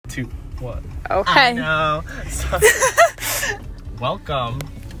2, 1. Okay. No. Welcome,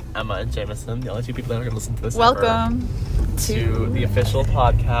 Emma and Jameson, the only two people that are going to listen to this. Welcome to the official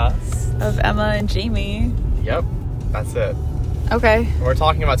podcast of Emma and Jamie. Yep, that's it. Okay. We're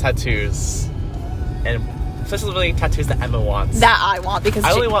talking about tattoos, and especially tattoos that Emma wants. That I want because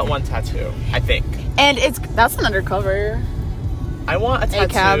I only want one tattoo, I think. And that's an undercover. I want a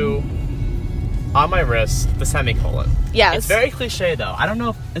tattoo on my wrist, the semicolon. Yes. It's very cliche though. I don't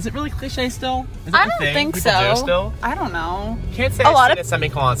know is it really cliche still? Is it I a don't thing think people so. do still? I don't know. Can't say I've seen a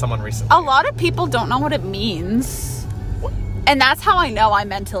semicolon on someone recently. A lot of people don't know what it means. What? And that's how I know I'm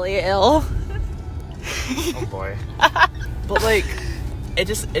mentally ill. Oh boy. But like,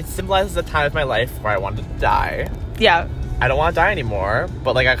 it symbolizes a time of my life where I wanted to die. Yeah. I don't want to die anymore,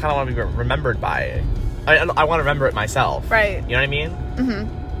 but like I kind of want to be remembered by it. I want to remember it myself. Right. You know what I mean?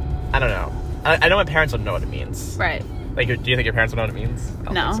 Mm-hmm. I don't know. I know my parents don't know what it means. Right. Like, do you think your parents would know what it means?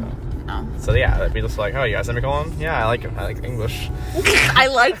 I don't think so. No. So yeah, that'd be just like, oh, you got a semicolon? Yeah, I like English. I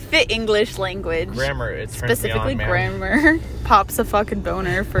like the English language. Grammar, it turns specifically me on, man. Grammar. Pops a fucking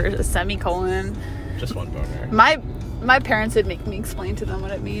boner for a semicolon. Just one boner. My parents would make me explain to them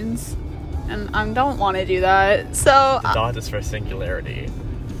what it means, and I don't want to do that. So the dot is for singularity.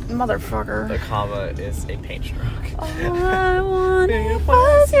 Motherfucker. The comma is a paint stroke. All I wanted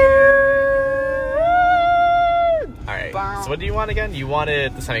was you. Alright, so what do you want again? You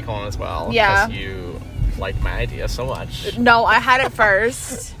wanted the semicolon as well. Yeah. Because you liked my idea so much. No, I had it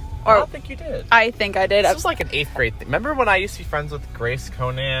first. I don't think you did. I think I did. This was like an 8th grade thing. Remember when I used to be friends with Grace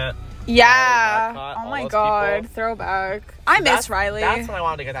Conant? Yeah. Marcotte, Oh my those god. people? Throwback. I miss Riley. That's when I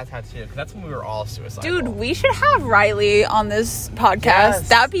wanted to get that tattoo, because that's when we were all suicidal. Dude, we should have Riley on this podcast. Yes.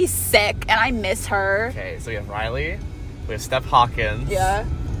 That'd be sick, and I miss her. Okay, so we have Riley, we have Steph Hawkins. Yeah.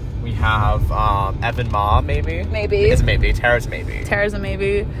 We have Evan Ma, maybe. Maybe. It's a maybe. Tara's a maybe. Tara's a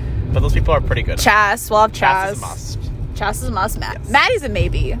maybe. But those people are pretty good. Chas. We'll have Chas Chas. is a must. Chas is a must. Yes. Maddie's a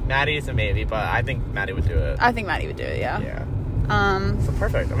maybe. Maddie is a maybe, but I think Maddie would do it. I think Maddie would do it, yeah. Yeah. So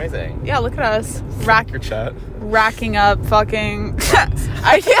perfect. Amazing. Yeah, look at us. Your chat. Racking up fucking...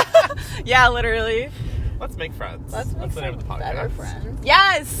 yeah, literally. Let's make friends. Let's make That's the name of the podcast. better friends.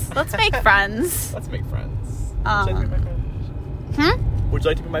 Yes! Let's make friends. Let's make friends. Would you like to be my friend? Would you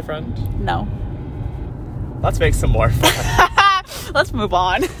like to be my friend? No. Let's make some more fun. Let's move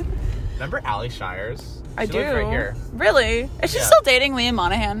on. Remember Allie Shires? I She do. lives right here. Really? Is she still dating Liam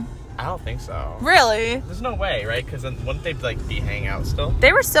Monahan? I don't think so. Really? There's no way, right? Because then wouldn't they like be hanging out still?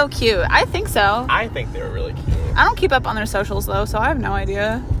 They were so cute. I think so. I think they were really cute. I don't keep up on their socials though, so I have no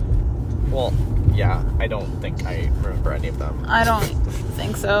idea. Well, yeah, I don't think I remember any of them. I don't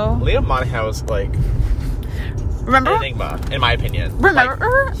think so. Liam Monahan was like Remember? an enigma, in my opinion.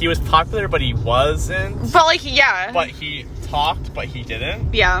 Remember? Like, he was popular, but he wasn't. But like, yeah. But he talked, but he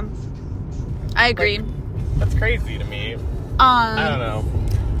didn't. Yeah. I agree. Like, that's crazy to me. I don't know.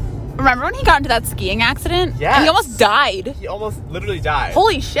 Remember when he got into that skiing accident? Yes. And he almost died. He almost literally died.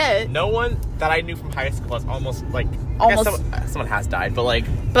 Holy shit. No one that I knew from high school has almost I guess someone has died, but like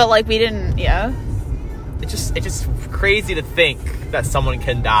we didn't, yeah. it's just crazy to think that someone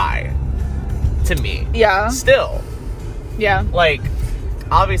can die. To me. Yeah. Still. Yeah. Like,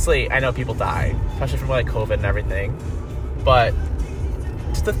 obviously I know people die, especially from like COVID and everything. But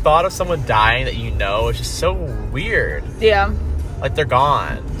just the thought of someone dying that you know is just so weird. Yeah. Like, they're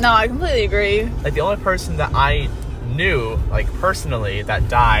gone. No, I completely agree. Like, the only person that I knew, like, personally, that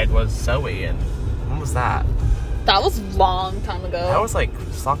died was Zoe, and when was that? That was a long time ago. That was, like,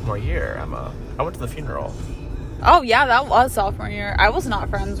 sophomore year, Emma. I went to the funeral. Oh, yeah, that was sophomore year. I was not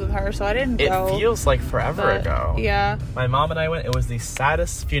friends with her, so I didn't go. It feels like forever ago. Yeah. My mom and I went. It was the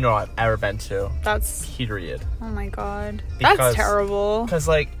saddest funeral I've ever been to. That's... Period. Oh, my God. That's terrible. Because,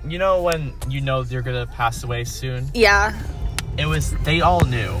 like, you know when you know you're going to pass away soon? Yeah. They all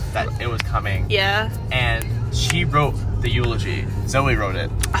knew that it was coming. Yeah. And she wrote the eulogy. Zoe wrote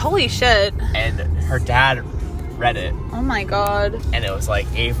it. Holy shit. And her dad read it. Oh my god. And it was like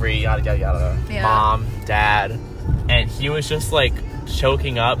Avery, yada, yada, yada. Yeah. Mom, dad. And he was just like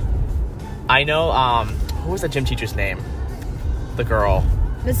choking up. I know, who was the gym teacher's name? The girl.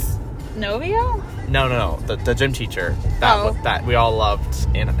 Miss Novio? No. The gym teacher. That we all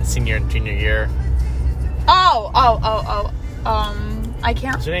loved in senior and junior year. I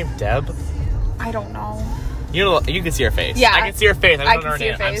can't. Is her name Deb? I don't know. You can see her face. Yeah. I can see her face. I don't know her see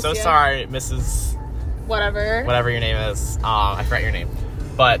her name. face, I'm so yeah. sorry, Mrs. Whatever your name is. I forgot your name.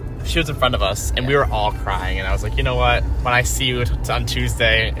 But she was in front of us, and we were all crying. And I was like, you know what? When I see you on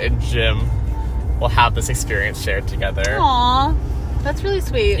Tuesday in gym, we'll have this experience shared together. Aww. That's really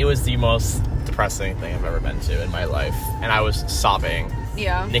sweet. It was the most depressing thing I've ever been to in my life. And I was sobbing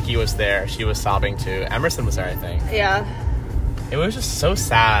Yeah. Nikki was there. She was sobbing too. Emerson was there, I think. Yeah. It was just so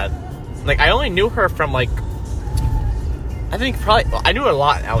sad. Like, I only knew her from, like, I think probably, well, I knew her a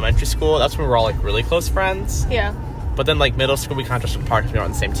lot in elementary school. That's when we were all, like, really close friends. Yeah. But then, like, middle school, we kind of just apart because we were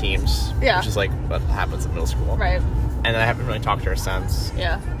on the same teams. Yeah. Which is, like, what happens in middle school. Right. And then I haven't really talked to her since.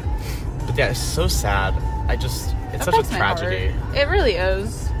 Yeah. But yeah, it's so sad. It's such a tragedy. It really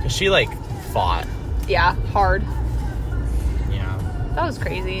is. Because she, like, fought. Yeah, hard. Yeah. That was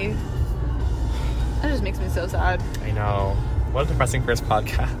crazy. That just makes me so sad. I know. What a depressing first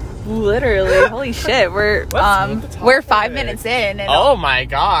podcast. Literally. Holy shit. We're 5 minutes in. And oh my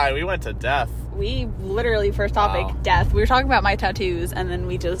god, we went to death. We literally, first topic, death. We were talking about my tattoos, and then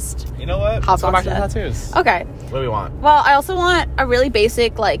we just... You know what? Let's go back to the tattoos. Okay. What do we want? Well, I also want a really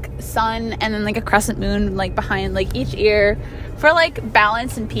basic, like, sun and then, like, a crescent moon, like, behind, like, each ear for, like,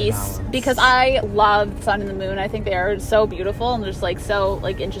 balance and peace. Because I love the sun and the moon. I think they are so beautiful and just, like, so,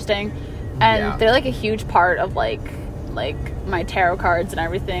 like, interesting. And they're, like, a huge part of, like my tarot cards and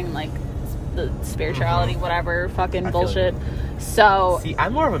everything, like, the spirituality, whatever, fucking bullshit. So... See,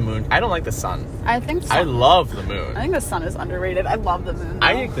 I'm more of a moon. I don't like the sun. I think so. I love the moon. I think the sun is underrated. I love the moon, though.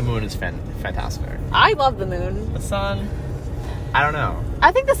 I think the moon is fantastic. I love the moon. The sun... I don't know.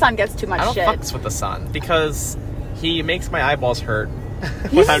 I think the sun gets too much shit. I don't fucks with the sun because he makes my eyeballs hurt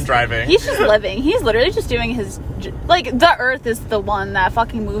when I'm driving. He's just living. He's literally just doing his... Like, the earth is the one that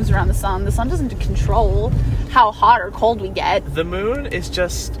fucking moves around the sun. The sun doesn't control how hot or cold we get. The moon is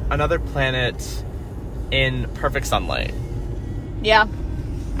just another planet in perfect sunlight. Yeah.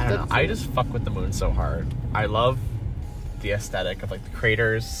 I don't know. I just fuck with the moon so hard. I love the aesthetic of, like, the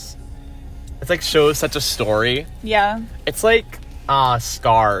craters. It's, like, shows such a story. Yeah. It's like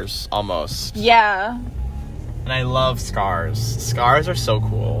scars, almost. Yeah. And I love scars. Scars are so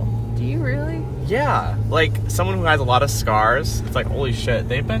cool. Do you really? Yeah. Like, someone who has a lot of scars, it's like, holy shit,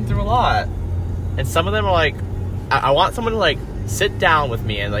 they've been through a lot. And some of them are like, I want someone to, like, sit down with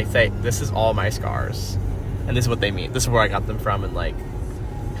me and, like, say, this is all my scars. And this is what they mean. This is where I got them from. And, like,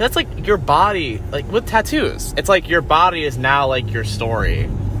 that's, like, your body, like, with tattoos. It's like your body is now, like, your story.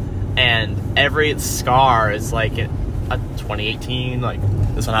 And every scar is, like, a 2018. Like,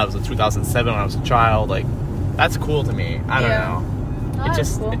 this one I was in 2007 when I was a child. Like, that's cool to me. I don't know.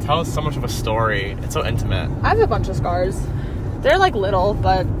 Oh, cool. It tells so much of a story. It's so intimate. I have a bunch of scars. They're, like, little,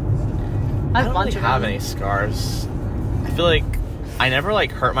 but I don't really have any scars. I feel like I never,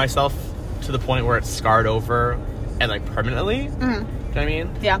 like, hurt myself to the point where it's scarred over and, like, permanently. Mm-hmm. You know what I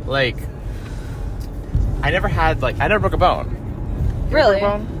mean? Yeah. Like, I never broke a bone. Really?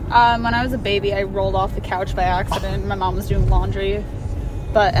 When I was a baby, I rolled off the couch by accident. My mom was doing laundry.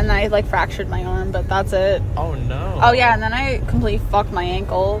 And then I, like, fractured my arm, but that's it. Oh, no. Oh, yeah, and then I completely fucked my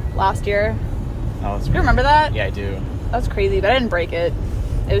ankle last year. Oh, that's Do you remember that? Yeah, I do. That was crazy, but I didn't break it.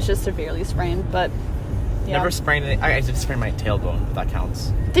 It was just severely sprained, but... Yeah. Never sprained it. I did sprain my tailbone, if that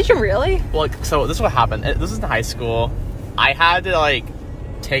counts. Did you really? Well, like, so this is what happened. This is in high school. I had to, like,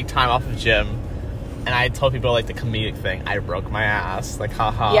 take time off of gym, and I told people, like, the comedic thing. I broke my ass. Like,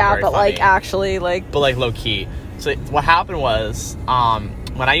 haha. Yeah, very but, funny. like, actually, like... But, like, low-key. So what happened was,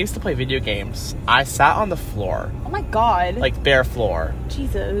 when I used to play video games, I sat on the floor. Oh, my God. Like, bare floor.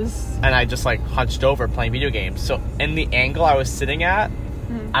 Jesus. And I just, like, hunched over playing video games. So in the angle I was sitting at,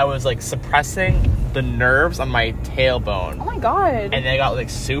 I was, like, suppressing the nerves on my tailbone. Oh, my God. And they got, like,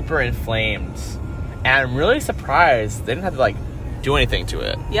 super inflamed. And I'm really surprised they didn't have to, like, do anything to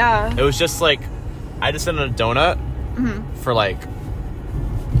it. Yeah. It was just, like, I just did a donut for, like,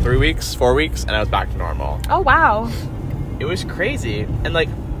 4 weeks, and I was back to normal. Oh, wow. It was crazy. And, like,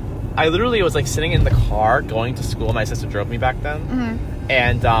 I literally was, like, sitting in the car going to school. My sister drove me back then.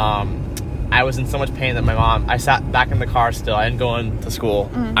 And, I was in so much pain that I sat back in the car still. I didn't go into school.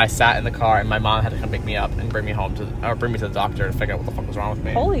 I sat in the car, and my mom had to come pick me up and bring me bring me to the doctor to figure out what the fuck was wrong with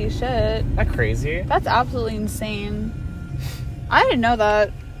me. Holy shit. Isn't that crazy? That's absolutely insane. I didn't know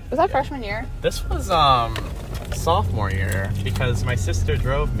that. Was that freshman year? This was, sophomore year, because my sister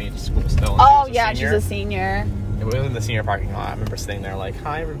drove me to school still. Oh, yeah, she's a senior. It was in the senior parking lot. I remember sitting there like,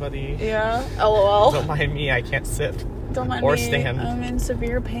 hi, everybody. Yeah, LOL. Don't mind me, I can't sit. Don't mind or me. Stand. I'm in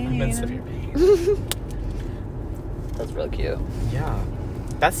severe pain. I'm in severe pain. That's real cute. Yeah.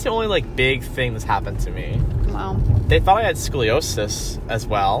 That's the only, like, big thing that's happened to me. Wow. They thought I had scoliosis as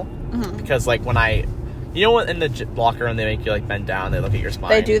well. Because, like, when you know what, in the locker room, they make you, like, bend down, they look at your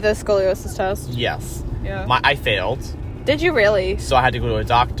spine. They do the scoliosis test? Yes. Yeah. I failed. Did you really? So I had to go to a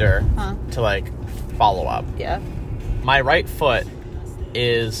doctor to, like, follow up. Yeah. My right foot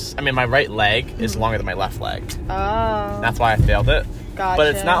my right leg is longer than my left leg. Oh. That's why I failed it. Gotcha.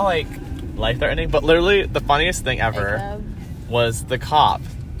 But it's not, like, life-threatening. But literally, the funniest thing ever was the cop.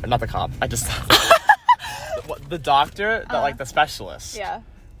 Or not the cop. I just... the doctor, the specialist. Yeah.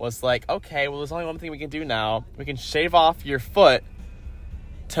 Was like, okay, well, there's only one thing we can do now. We can shave off your foot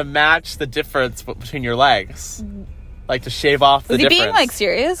to match the difference between your legs. Like, to shave off the difference. Was he being, like,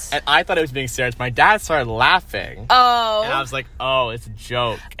 serious? And I thought it was being serious. My dad started laughing. Oh. And I was like, oh, it's a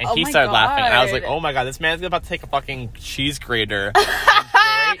joke. And he started laughing. And I was like, oh, my God, this man's about to take a fucking cheese grater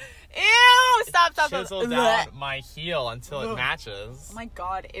and ew! Stop. chisel down my heel until it matches. Oh, my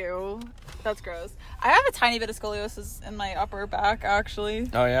God, ew. That's gross. I have a tiny bit of scoliosis in my upper back, actually.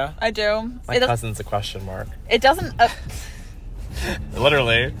 Oh, yeah? I do. My cousin's a question mark. It doesn't...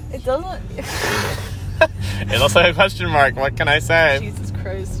 Literally. It doesn't... It looks like a question mark. What can I say? Jesus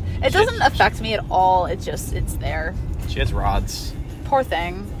Christ. It doesn't affect me at all. It's there. She has rods. Poor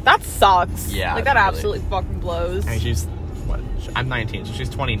thing. That sucks. Yeah. Like, that really. absolutely fucking blows. I mean, she's... What? I'm 19, so she's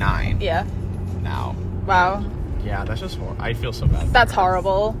 29. Yeah. Now. Wow. Yeah, that's just... I feel so bad. That's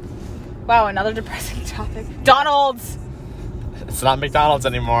horrible. Wow, another depressing topic. Donald's! It's not McDonald's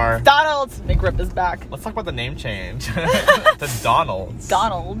anymore. Donald's! McRib is back. Let's talk about the name change. To Donald's.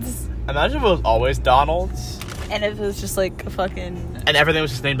 Donald's. Imagine if it was always Donald's. And if it was just like a fucking... And everything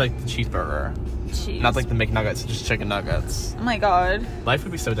was just named like the cheeseburger. Cheese. Not like the McNuggets, just chicken nuggets. Oh my God. Life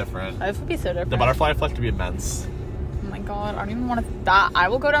would be so different. Life would be so different. The butterfly effect would be immense. Oh my God. I don't even want to... I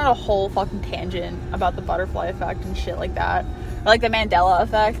will go down a whole fucking tangent about the butterfly effect and shit like that. Or like the Mandela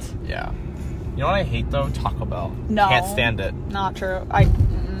effect. Yeah. You know what I hate though? Taco Bell. No. Can't stand it. Not true.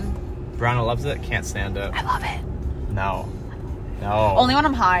 Brianna loves it. Can't stand it. I love it. No. Only when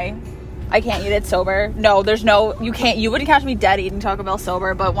I'm high. I can't eat it sober. No, there's no... You wouldn't catch me dead eating Taco Bell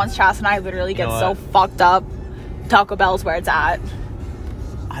sober, but once Chas and I literally get so fucked up, Taco Bell's where it's at.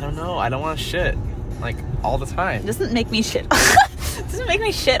 I don't know. I don't want to shit. Like, all the time. It doesn't make me shit. It doesn't make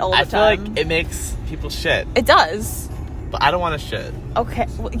me shit all the time. I feel like it makes people shit. It does. But I don't want to shit. Okay.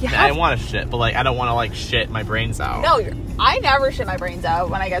 Well, I want to shit, but like I don't want to like shit my brains out. No, I never shit my brains out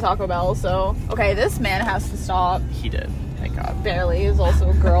when I get Taco Bell, so... Okay, this man has to stop. He did. Thank God. Barely. He's also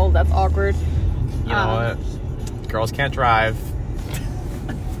a girl. That's awkward. You know what? Girls can't drive.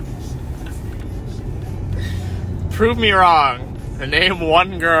 Prove me wrong. And name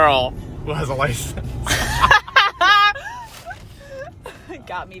one girl who has a license.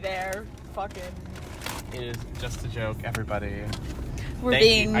 Got me there. Fucking... It is just a joke, everybody. We're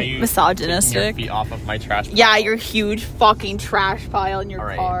being misogynistic. Taking your feet off of my trash pile? Yeah, your huge fucking trash pile in your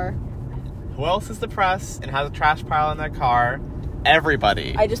car. Who else is depressed and has a trash pile in their car?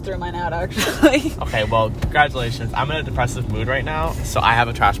 Everybody. I just threw mine out, actually. Okay, well, congratulations. I'm in a depressive mood right now, so I have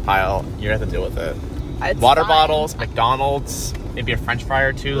a trash pile. You have to deal with it. It's Water fine. bottles, McDonald's, maybe a French fry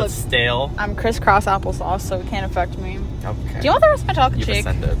or two that's stale. I'm crisscross applesauce, so it can't affect me. Okay. Do you want the rest of my chocolate You've shake?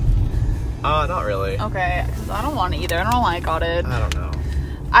 ascended. Not really. Okay, because I don't want it either. I don't know why I got it. I don't know.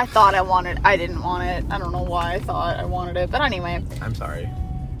 I thought I wanted... I didn't want it. I don't know why I thought I wanted it. But anyway. I'm sorry.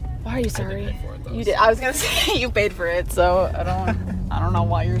 Why are you sorry? I did pay for it, though. You did. I was going to say you paid for it, so I don't know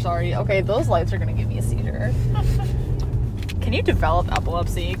why you're sorry. Okay, those lights are going to give me a seizure. Can you develop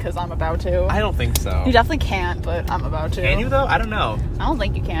epilepsy? Because I'm about to. I don't think so. You definitely can't, but I'm about to. Can you, though? I don't know. I don't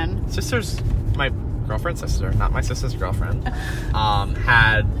think you can. My girlfriend's sister, not my sister's girlfriend,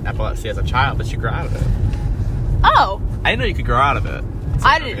 had epilepsy as a child, but she grew out of it. Oh. I didn't know you could grow out of it.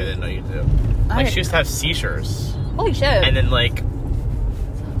 I didn't know you do. Like, she used to have seizures. Holy shit. And then, like,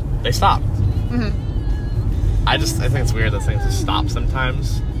 they stopped. Mm-hmm. I think it's weird that things just stop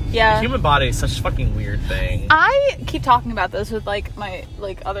sometimes. Yeah. The human body is such a fucking weird thing. I keep talking about this with, like, my,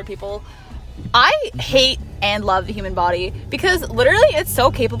 like, other people. I hate and love the human body because literally it's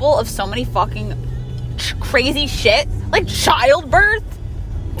so capable of so many fucking crazy shit. Like childbirth.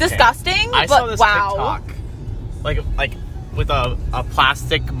 Okay. Disgusting. I saw this TikTok. Like with a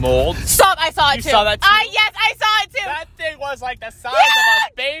plastic mold. Stop, I saw it too. You saw that too? Yes, I saw it too. That thing was like the size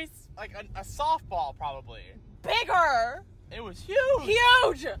of a base, like a softball probably. Bigger. It was huge.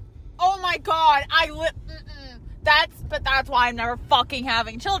 Huge. Oh my God. That's why I'm never fucking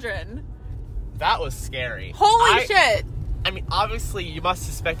having children. That was scary. Holy shit. I mean, obviously you must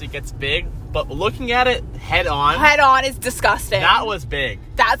suspect it gets big, but looking at it head on is disgusting. That was big.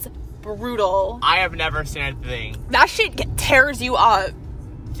 That's brutal. I have never seen anything. That shit tears you up.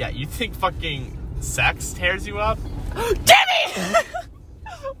 Yeah, you think fucking sex tears you up? Jimmy!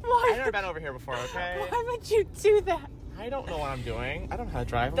 I've never been over here before, okay? Why would you do that? I don't know what I'm doing. I don't know how to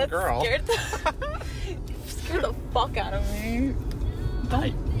drive. I'm That's a girl. Scared the fuck out of me.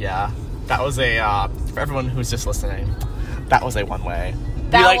 Yeah. That was a, for everyone who's just listening, that was a one-way.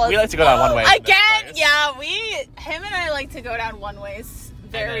 We like to go down one-way. Again, yeah, him and I like to go down one-ways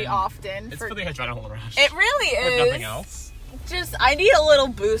very often. It's for the adrenaline rush. It really is. There's nothing else. I need a little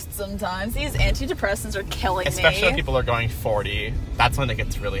boost sometimes. These antidepressants are killing me. Especially when people are going 40. That's when it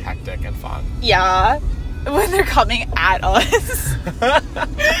gets really hectic and fun. Yeah. When they're coming at us.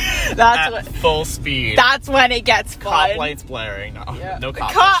 That's at full speed. That's when it gets fun. Cop lights blaring. No. Yeah. No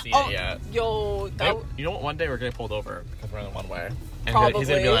cops have seen it yet. Yo. You know what? One day we're getting pulled over because we're in the one way. And Probably. he's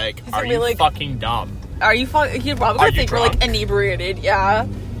gonna be like, are you fucking dumb? Are you fucking... You're probably gonna think we're, like, inebriated. Yeah.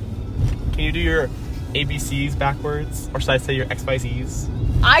 Can you do your ABCs backwards? Or should I say your XYZs?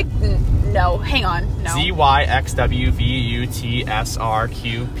 No. Hang on. No.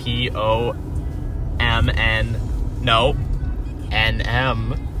 ZYXWVUTSRQPOMN. No.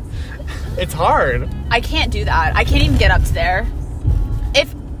 NM. It's hard. I can't do that. I can't even get up to there.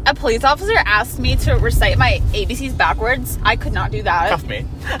 If a police officer asked me to recite my ABCs backwards, I could not do that. Cuff me.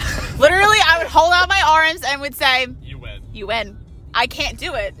 Literally, I would hold out my arms and would say, You win. You win. I can't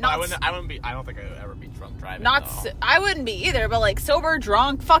do it. I wouldn't be. I don't think I would ever be drunk driving. I wouldn't be either, but like sober,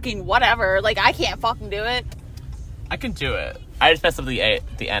 drunk, fucking whatever. Like I can't fucking do it. I can do it. I just messed up the A,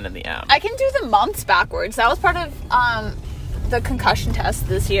 the N, and the M. I can do the months backwards. That was part of the concussion test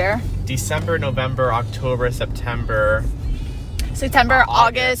this year. December, November, October, September,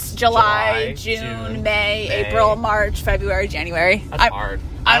 August, July, June, May, April, March, February, January. That's hard.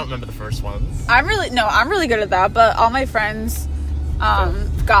 I don't remember the first ones. I'm really good at that, but all my friends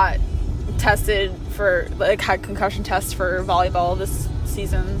got tested for, like, had concussion tests for volleyball this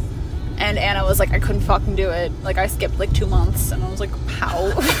season, and Anna was like, I couldn't fucking do it. Like, I skipped like 2 months, and I was like, how?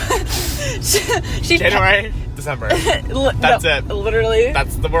 January, December. That's it. Literally.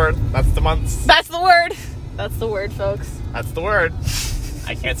 That's the word. That's the months. That's the word. That's the word, folks. That's the word.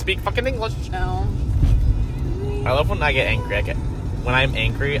 I can't speak fucking English. No. I love when I get angry. When I'm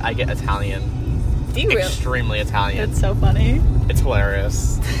angry, I get Italian. Do you really? Extremely Italian. It's so funny. It's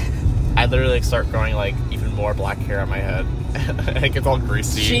hilarious. I literally start growing like even more black hair on my head. It gets all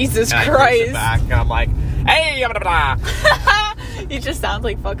greasy. Jesus and Christ! I grease it back, and I'm like, hey, blah, blah, blah. You just sound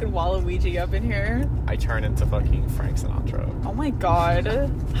like fucking Waluigi up in here. I turn into fucking Frank Sinatra. Oh my god! I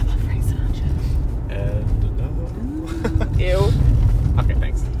love Frank Sinatra. And Ew. Okay,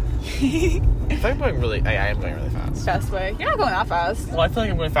 thanks. I am going really fast. Fast way. You're not going that fast. Well, I feel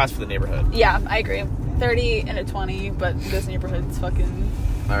like I'm going fast for the neighborhood. Yeah, I agree. 30 and a 20, but this neighborhood's fucking...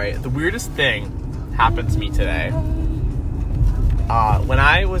 Alright, the weirdest thing happened to me today. When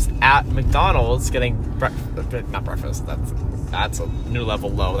I was at McDonald's getting not breakfast, that's a new level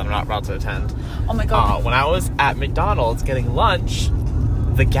low that I'm not about to attend. Oh my god. When I was at McDonald's getting lunch,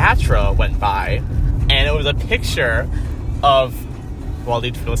 the Gatra went by, and it was a picture of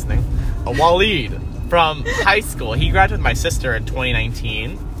Waleed, if you're listening. Waleed from high school. He graduated with my sister in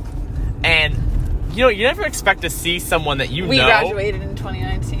 2019. And, you know, you never expect to see someone that you know. We graduated in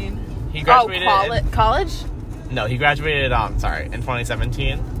 2019. He graduated college? No, he graduated, in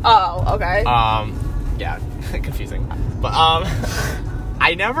 2017. Oh, okay. Yeah, confusing. But,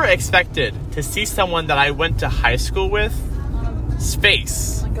 I never expected to see someone that I went to high school with,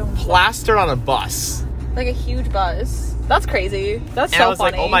 space, plastered on a bus. Like a huge bus. That's crazy. That's so funny. And I was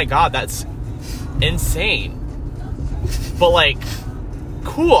like, oh my god, that's insane. But, like,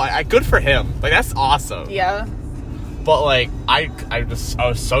 cool. Good for him. Like, that's awesome. Yeah. But, like, I was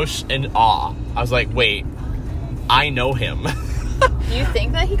so in awe. I was like, wait, I know him. Do you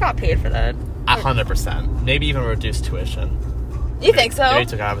think that he got paid for that? 100%. Maybe even reduced tuition. You think so? Maybe he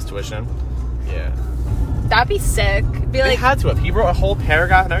took out of his tuition. Yeah. That'd be sick. He had to have. He wrote a whole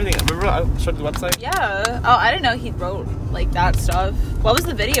paragraph and everything. Remember I showed you the website? Yeah. Oh, I didn't know he wrote, like, that stuff. What was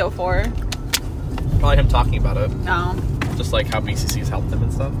the video for? Probably him talking about it. No. Just, like, how BCC's helped him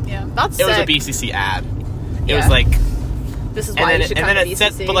and stuff. Yeah. That's sick. It was a BCC ad. It was, like... This is why you should come to BCC. And then it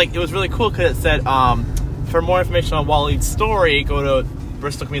said... But, like, it was really cool because it said, for more information on Waleed's story, go to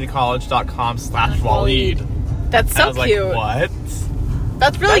bristolcommunitycollege.com/Waleed. That's so cute. I was like, what?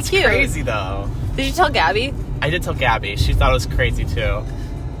 That's really cute. That's crazy, though. Did you tell Gabby? I did tell Gabby. She thought it was crazy, too.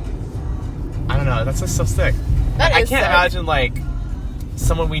 I don't know. That's just so sick. I can't imagine, like,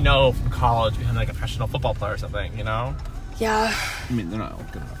 someone we know from college becoming, like, a professional football player or something, you know? Yeah. I mean, they're not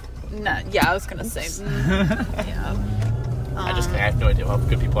good enough. No, yeah, I was going to say. Yeah. I have no idea how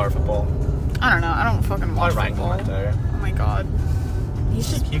good people are at football. I don't know. I don't fucking watch football. Right there. Oh, my God.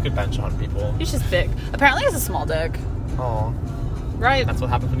 You could bench on people. He's just big. Apparently he has a small dick. Oh. Right. That's what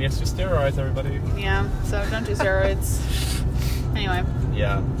happens when you have to do steroids, everybody. Yeah, so don't do steroids. Anyway.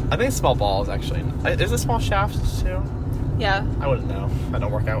 Yeah. I think small balls, actually. Is it small shafts, too? Yeah. I wouldn't know. I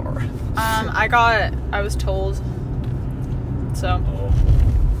don't work out. I was told. So. Oh.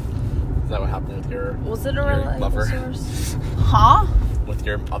 Is that what happened with your Was it a lover? source? Huh? with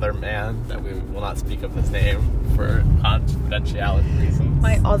your other man that we will not speak of his name for confidentiality reasons.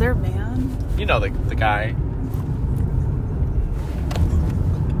 My other man? You know the guy.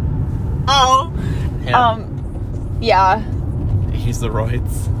 Oh. Him. Yeah. He's the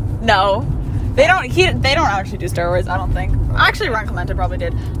roids. No. They don't actually do steroids, I don't think. Actually, Ron Clemente probably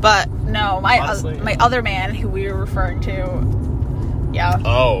did. But no, my other man who we were referring to, yeah.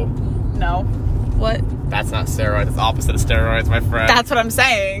 Oh. No. What? That's not steroids. It's opposite of steroids, my friend. That's what I'm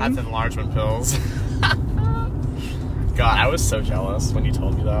saying. That's enlargement pills. God, I was so jealous when you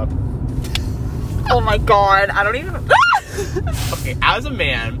told me that. Oh my god, I don't even... Okay, as a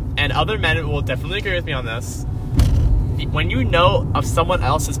man, and other men will definitely agree with me on this, when you know of someone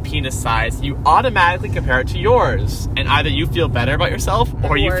else's penis size, you automatically compare it to yours. And either you feel better about yourself,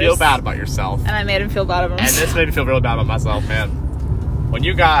 or you feel bad about yourself. And I made him feel bad about himself. And this made me feel really bad about myself, man. When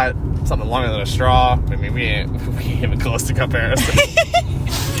you got something longer than a straw, I mean, we ain't even close to comparison.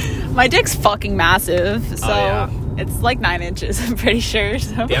 My dick's fucking massive, so yeah. It's like 9 inches, I'm pretty sure.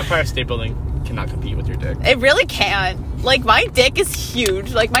 So. The Empire State Building cannot compete with your dick. It really can't. Like, my dick is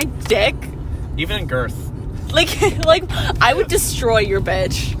huge. Like, my dick... Even in girth. Like, I would destroy your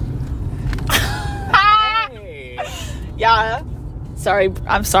bitch. Hey. Yeah.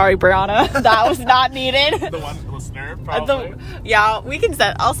 I'm sorry, Brianna. That was not needed. The one listener, probably.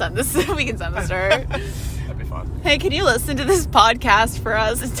 I'll send this. We can send this to her. That'd be fun. Hey, can you listen to this podcast for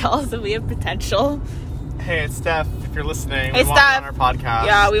us and tell us that we have potential? Hey, it's Steph. If you're listening, Hey, we want you Steph. on our podcast.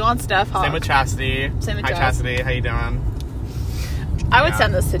 Yeah, we want Steph. Hawk. Same with Chastity. Hi, Chastity. How you doing? I would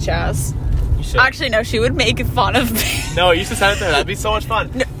send this to Chas. You should. Actually, no, she would make fun of me. No, you should send it to her. That'd be so much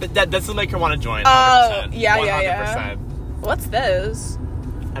fun. No. This will make her want to join. 100%. Oh, yeah, 100%. yeah. What's this?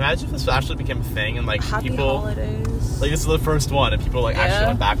 Imagine if this actually became a thing and like Happy people holidays. like this is the first one and people like actually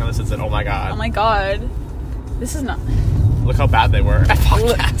went back on this and said, "Oh my god." Oh my god. This is not. Look how bad they were at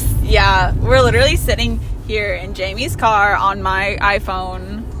podcasts. Yeah, we're literally sitting here in Jamie's car on my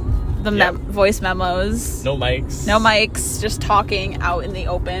iPhone. The voice memos. No mics, just talking out in the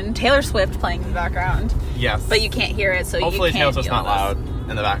open. Taylor Swift playing in the background. Yes. But you can't hear it, so hopefully you can't. Taylor Swift's not loud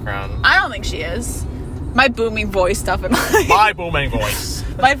in the background. I don't think she is. My booming voice stuff in my booming voice.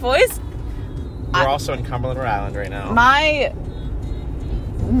 My voice. We're also in Cumberland, Rhode Island right now. My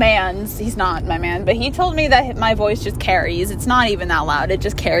man's, he's not my man, but he told me that my voice just carries. It's not even that loud. It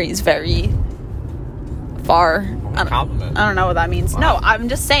just carries very far. Compliment. I don't know what that means. Wow. No, I'm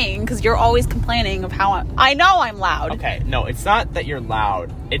just saying, because you're always complaining of how I know I'm loud. Okay, no, it's not that you're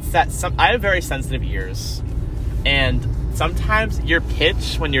loud. It's that I have very sensitive ears. And sometimes your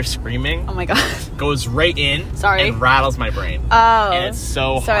pitch when you're screaming oh my god goes right in and rattles my brain. Oh. And it's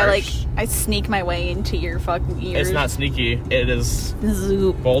so harsh. I sneak my way into your fucking ears. It's not sneaky. It is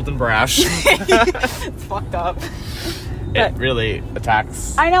Zoop. bold and brash. It's fucked up. It really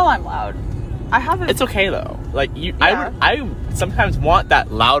attacks. I know I'm loud. It's okay though. Like I sometimes want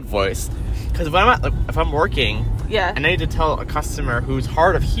that loud voice because if I'm working, and I need to tell a customer who's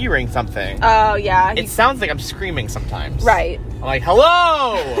hard of hearing something. Oh yeah. It sounds like I'm screaming sometimes. Right. I'm like,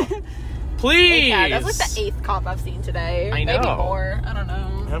 hello, please. Yeah, that's like the 8th cop I've seen today. I know. Maybe more. I don't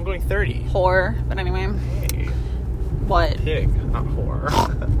know. And I'm going 30. Whore. But anyway. Hey. What? Pig, not whore.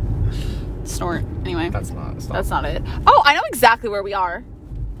 Snort. Anyway. That's not it. Oh, I know exactly where we are.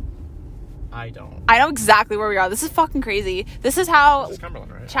 I don't. I know exactly where we are. This is fucking crazy. This is how this is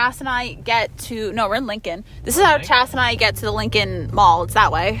Cumberland, right? Chas and I get to... No, we're in Lincoln. This is how Chas and I get to the Lincoln Mall. It's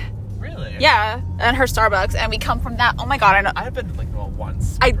that way. Really? Yeah. And her Starbucks. And we come from that. Oh my god, I know. I've been to Lincoln Mall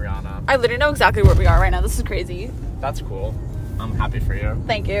once with Brianna. I literally know exactly where we are right now. This is crazy. That's cool. I'm happy for you.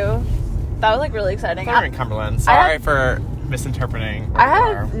 Thank you. That was like really exciting. We're in Cumberland. Sorry for misinterpreting. I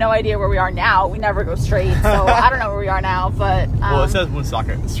have no idea where we are now. We never go straight, so I don't know where we are now. But well, it says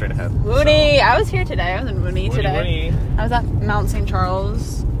Woonsocket straight ahead. Mooney. So. I was here today. I was in Mooney today. Mooney. I was at Mount St.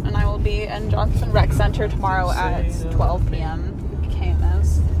 Charles, and I will be in Johnson Rec Center tomorrow at 12 p.m.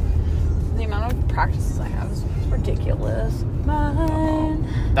 KMS. The amount of practices I have is ridiculous.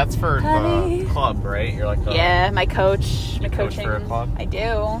 That's for the club, right? You're like my coach. My coaching. For a club? I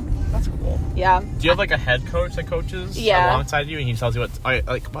do. That's cool. Yeah. Do you have like a head coach that coaches alongside you and he tells you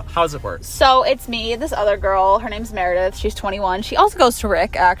how does it work? So it's me, this other girl, her name's Meredith, she's 21. She also goes to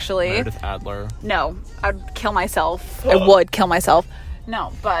Rick, actually. Meredith Adler. No, I'd kill myself. I would kill myself.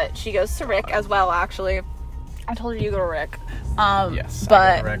 No, but she goes to Rick as well, actually. I told her you go to Rick. Yes, but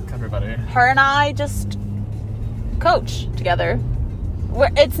I go to Rick, everybody. Her and I just coach together.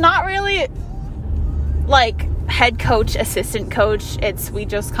 It's not really like head coach, assistant coach. We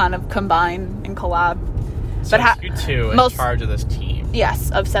just kind of combine and collab. So but you two in charge of this team.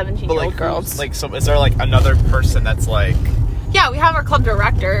 Yes, of 17-year-old girls. So is there like another person that's like Yeah, we have our club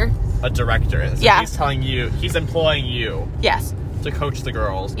director. A director. So yeah. He's employing you. Yes. To coach the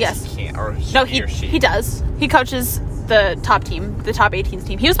girls. Yes. He can't, or no, he or she. He does. He coaches the top team, the top 18s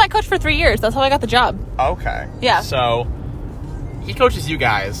team. He was my coach for 3 years. That's how I got the job. Okay. Yeah. So, he coaches you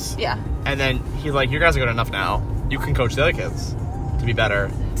guys. Yeah. And then he's like, you guys are good enough now. You can coach the other kids to be better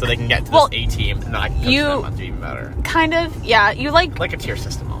so they can get to this A team, and then I can coach them to be even better. Kind of, yeah. You like a tier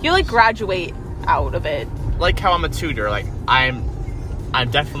system almost. You like graduate out of it. Like how I'm a tutor. Like, I'm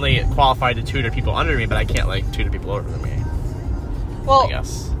definitely qualified to tutor people under me, but I can't, like, tutor people over me. Well, I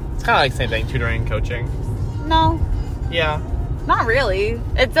guess. It's kind of like the same thing, tutoring, coaching. No. Yeah. Not really.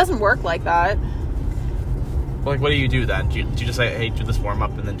 It doesn't work like that. Like, what do you do then? Do you just say, hey, do this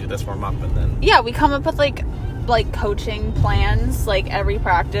warm-up, and then do this warm-up, and then... Yeah, we come up with, like coaching plans, like, every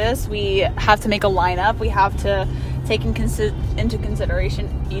practice. We have to make a lineup. We have to take into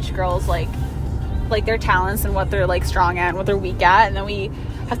consideration each girl's, like their talents and what they're, like, strong at and what they're weak at. And then we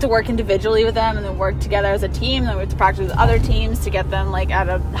have to work individually with them and then work together as a team. And then we have to practice with other teams to get them, like, at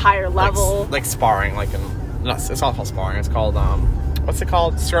a higher level. Like sparring, like it's not called sparring. It's called, what's it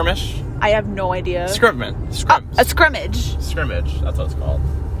called? Skirmish? I have no idea. A scrimmage. A scrimmage. Scrimmage. That's what it's called.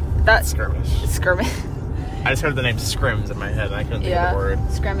 That's skirmish. Scrimmage. I just heard the name scrims in my head and I couldn't think of the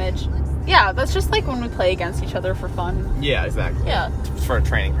word. Scrimmage. Yeah, that's just like when we play against each other for fun. Yeah, exactly. Yeah. For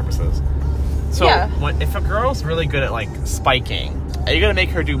training purposes. So, if a girl's really good at, like, spiking, are you going to make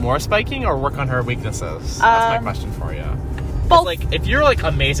her do more spiking or work on her weaknesses? That's my question for you. Both. Like, if you're, like,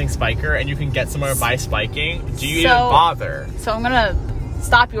 amazing spiker and you can get somewhere by spiking, do you even bother? So I'm going to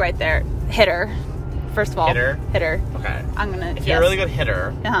stop you right there. Hitter. First of all. Hitter? Hitter. Okay. I'm going to, If you're a really good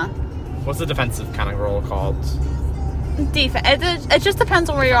hitter, uh-huh. What's the defensive kind of role called? Defense. It just depends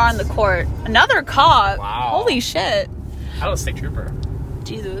on where you are on the court. Another cop. Wow. Holy shit. I was a state trooper.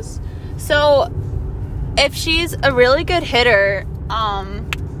 Jesus. So, if she's a really good hitter,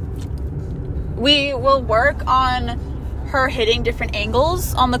 we will work on her hitting different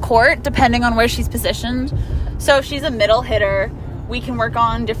angles on the court, depending on where she's positioned. So, if she's a middle hitter, we can work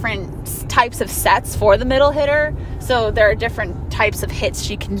on different types of sets for the middle hitter. So, there are different types of hits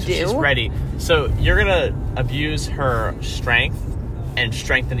she can do. She's ready. So, you're going to abuse her strength and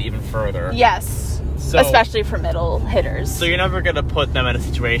strengthen it even further. Yes. So, especially for middle hitters. So, you're never going to put them in a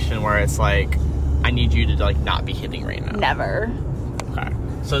situation where it's like, I need you to, like, not be hitting right now. Never. Okay.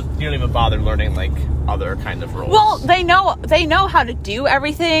 So, you don't even bother learning, like, other kind of roles. Well, they know how to do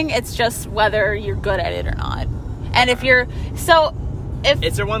everything. It's just whether you're good at it or not. And if you're... So, if...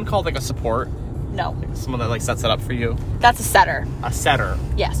 Is there one called, like, a support? No. Like someone that, like, sets it up for you? That's a setter. A setter?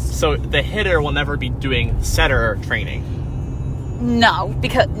 Yes. So, the hitter will never be doing setter training? No,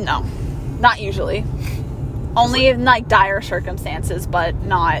 because... No. Not usually. Only in, like, dire circumstances, but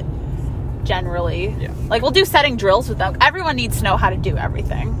not generally. Yeah. Like, we'll do setting drills with them. Everyone needs to know how to do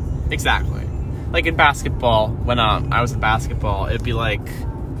everything. Exactly. Like, in basketball, when I was in basketball, it'd be like...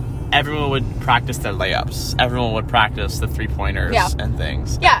 Everyone would practice their layups. Everyone would practice the three-pointers and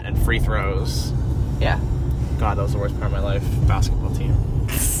things. Yeah. And free throws. Yeah. God, that was the worst part of my life. Basketball team.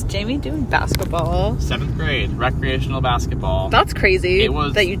 Jamie doing basketball. 7th grade, recreational basketball. That's crazy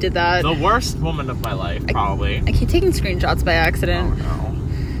that you did that. The worst moment of my life, probably. I keep taking screenshots by accident. Oh,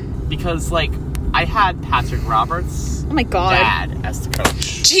 no. Because, like, I had Patrick Roberts' oh my God. dad as the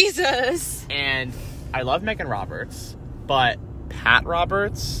coach. Jesus. And I love Megan Roberts, but Pat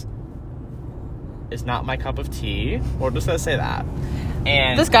Roberts is not my cup of tea. We're just going to say that.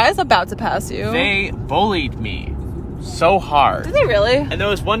 And this guy's about to pass you. They bullied me so hard. Did they really? And there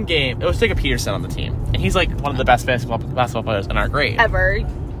was one game, it was Jacob Peterson on the team. And he's like one of the best basketball players in our grade. Ever,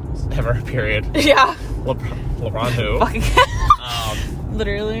 period. Yeah. LeBron who? Fucking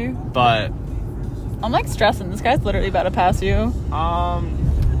literally. But I'm like stressing. This guy's literally about to pass you.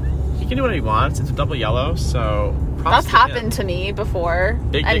 He can do what he wants. It's a double yellow, so that's happened to me before.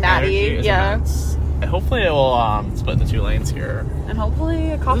 Big Maddie, yeah. Immense. And hopefully it will split into 2 lanes here. And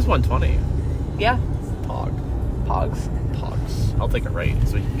hopefully a couple. This is 120. Yeah. Pogs. I'll take it right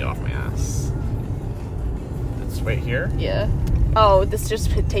so we can get off my ass. It's right here? Yeah. Oh, this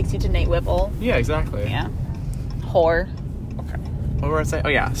just takes you to Nate Whipple. Yeah, exactly. Yeah. Whore. Okay. What were I saying? Oh,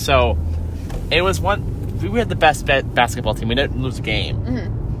 yeah. So, it was we had the best basketball team. We didn't lose a game.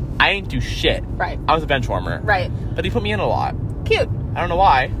 Mm-hmm. I didn't do shit. Right. I was a bench warmer. Right. But he put me in a lot. Cute. I don't know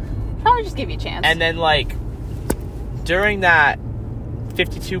why. Probably just give you a chance. And then, like, during that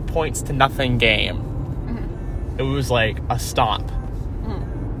 52 points to nothing game, it was like a stomp.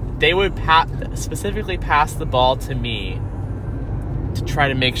 They would specifically pass the ball to me to try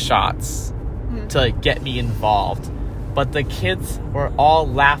to make shots to, like, get me involved. But the kids were all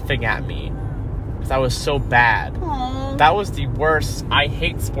laughing at me because I was so bad. Aww, That was the worst. I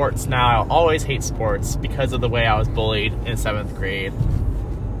hate sports now. I'll always hate sports because of the way I was bullied in 7th grade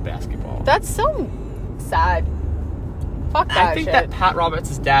basketball. That's so sad. Fuck that I think shit. that Pat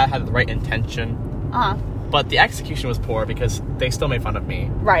Roberts' dad had the right intention. But the execution was poor because they still made fun of me.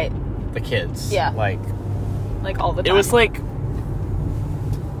 Right. The kids. Yeah. Like all the time. It was like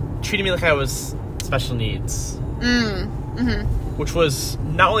treating me like I was special needs. Which was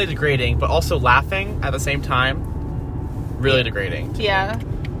not only degrading, but also laughing at the same time. Really degrading. Yeah.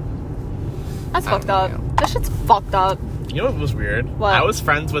 That's fucked up. That shit's fucked up. You know what was weird? What? I was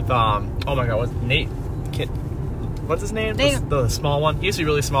friends with, oh my god, what's Nate? What's his name? Nate. The small one. He used to be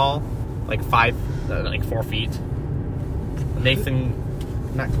really small. Like 4 feet. Nathan,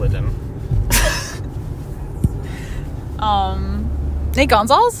 not Glidden. Nate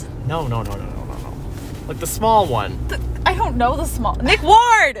Gonzalez? No. Like the small one. I don't know the small... Nick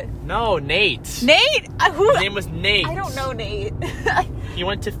Ward! No, Nate. Nate? His name was Nate. I don't know Nate. He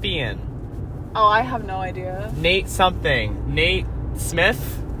went to Fian. Oh, I have no idea. Nate something. Nate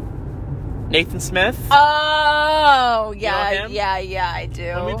Smith? Nathan Smith? Oh, yeah, You know him? yeah, I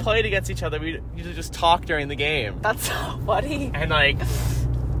do. When we played against each other, we usually just talk during the game. That's so funny. And, like,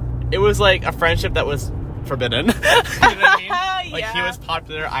 it was, like, a friendship that was forbidden. You know what I mean? Like, Yeah. he was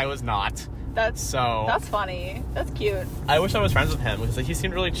popular, I was not. That's funny. That's cute. I wish I was friends with him, because, like, he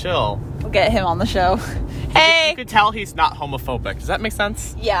seemed really chill. We'll get him on the show. Hey! You could tell he's not homophobic. Does that make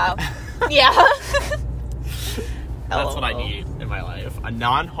sense? Yeah. Yeah. That's what I need in my life. A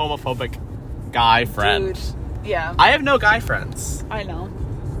non-homophobic guy friend. Dude. Yeah. I have no guy friends. I know.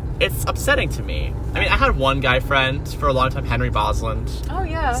 It's upsetting to me. I mean, I had one guy friend for a long time, Henry Bosland. Oh,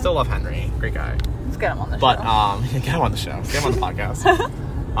 yeah. Still love Henry. Great guy. Let's get him on the But, show. get him on the show. Get him on the podcast.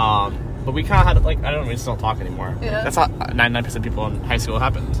 But we kind of had, like, I don't know, we just don't talk anymore. Yeah. That's how 99% of people in high school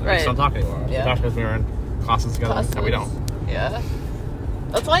happens. We Right. just don't talk anymore. Yeah. We talk because we were in classes together, and we don't. Yeah.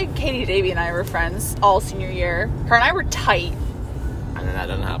 That's why Katie Davey and I were friends all senior year. Her and I were tight. And then that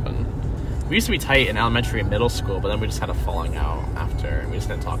didn't happen. We used to be tight in elementary and middle school, but then we just had a falling out after, and we just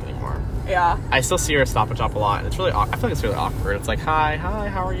didn't talk anymore. Yeah. I still see her at Stop and Shop a lot, and it's really, I feel like it's really awkward. It's like, hi,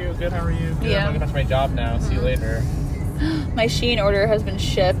 how are you? Good, how are you? Good, Yeah. I'm going back to my job now. See you later. My Shein order has been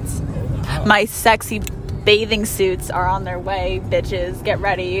shipped. Wow. My sexy bathing suits are on their way, bitches. Get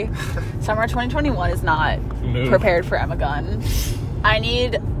ready. Summer 2021 is not prepared for Emma Gunn.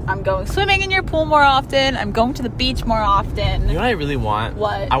 I'm going swimming in your pool more often. I'm going to the beach more often. You know what I really want?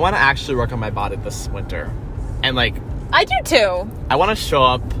 What? I want to actually work on my body this winter. And, like... I do, too. I want to show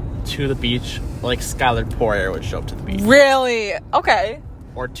up to the beach like Skylar Poirier would show up to the beach. Really? Okay.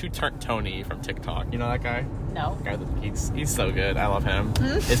 Or Tony from TikTok. You know that guy? No. He's so good. I love him.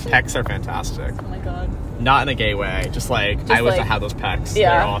 His pecs are fantastic. Oh, my God. Not in a gay way. Just I wish I had those pecs.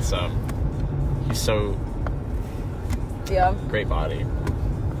 Yeah. They're awesome. He's so... Yeah. Great body.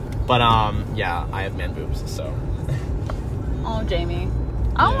 But, yeah, I have man boobs, so... Oh, Jamie.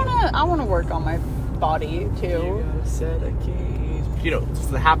 I wanna work on my body, too. You know, if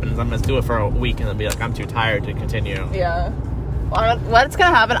that happens, I'm gonna do it for a week and then be like, I'm too tired to continue. Yeah. What's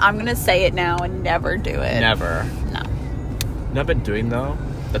gonna happen, I'm gonna say it now and never do it. Never. No. You know what I've been doing, though?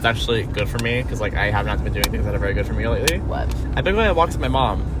 That's actually good for me, because, like, I have not been doing things that are very good for me lately. What? I've been going on walks with my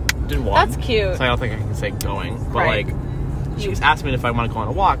mom. Did one. That's cute. So I don't think I can say going. But, Right. like, she's asked me if I want to go on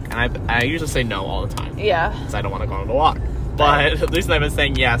a walk, and I usually say no all the time. Yeah. Because I don't want to go on a walk. But at least I've been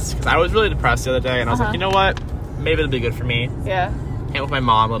saying yes, because I was really depressed the other day, and I was like, you know what? Maybe it'll be good for me. Yeah. Hang with my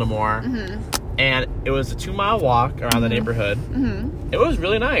mom a little more. And it was a 2-mile walk around the neighborhood. It was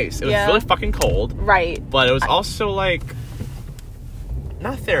really nice. It was really fucking cold. Right. But it was also, like,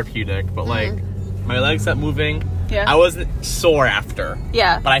 not therapeutic, but, like, my legs kept moving. Yeah. I wasn't sore after.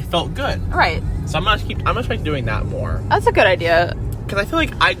 Yeah. But I felt good. Right. So I'm gonna try doing that more. That's a good idea. Because I feel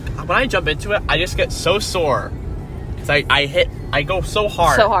like when I jump into it, I just get so sore. Because I go so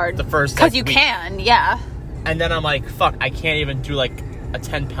hard. So hard. The first, Because like, you week. can, yeah. And then I'm like, fuck, I can't even do, like, a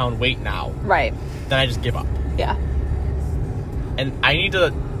 10-pound weight now. Right. Then I just give up. Yeah. And I need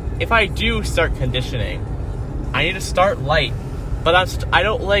to, if I do start conditioning, I need to start light. But I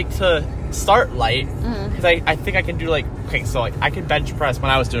don't like to start light. Because I think I can do, like, okay, so, like, I could bench press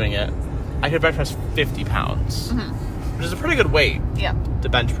when I was doing it. I could bench press 50 pounds. Which is a pretty good weight. Yeah. To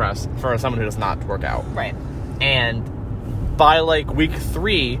bench press for someone who does not work out. Right. And by, like, week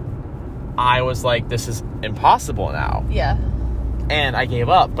 3, I was like, this is impossible now. Yeah. And I gave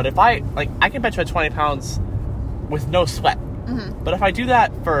up. But if I can bench press 20 pounds with no sweat. But if I do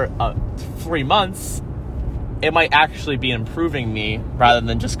that for 3 months, it might actually be improving me rather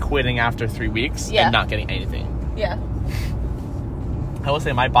than just quitting after 3 weeks and not getting anything. Yeah. I will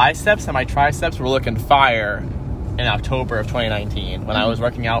say my biceps and my triceps were looking fire in October of 2019 when I was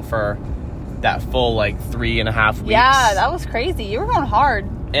working out for that full, 3.5 weeks. Yeah, that was crazy. You were going hard.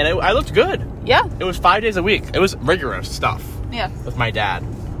 And I looked good. Yeah. It was 5 days a week. It was rigorous stuff. Yeah. With my dad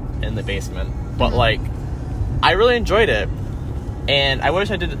in the basement. But, I really enjoyed it. And I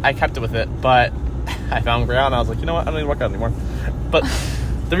wish I kept it with it, but I found Brianna and I was like, you know what? I don't need to work out anymore. But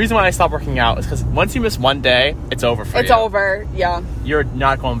the reason why I stopped working out is because once you miss one day, it's over for you. It's over, yeah. You're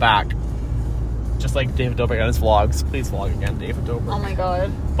not going back. Just like David Dobrik on his vlogs. Please vlog again, David Dobrik. Oh my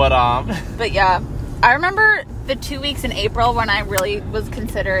god. But yeah. I remember the 2 weeks in April when I really was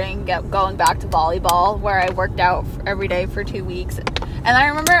considering going back to volleyball, where I worked out every day for 2 weeks. And I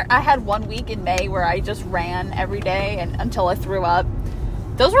remember I had 1 week in May where I just ran every day until I threw up.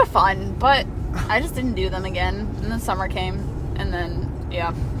 Those were fun, but I just didn't do them again. And then summer came, and then,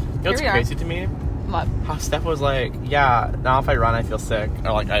 yeah. You know what's crazy to me? What? How Steph was like, yeah, now if I run, I feel sick.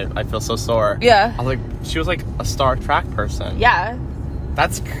 Or, I feel so sore. Yeah. I was like, she was like a star track person. Yeah.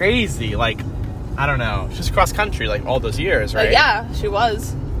 That's crazy. I don't know. She's cross country, all those years, right? Yeah, she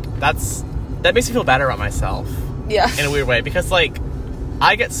was. That makes me feel better about myself. Yeah. In a weird way. Because,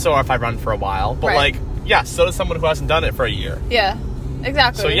 I get sore if I run for a while. But, right. Yeah, so does someone who hasn't done it for a year. Yeah.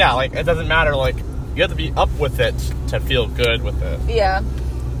 Exactly. So, yeah, it doesn't matter. You have to be up with it to feel good with it. Yeah.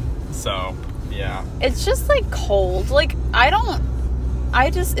 So, yeah. It's just, cold.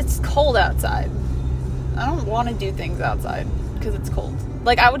 It's cold outside. I don't want to do things outside because it's cold.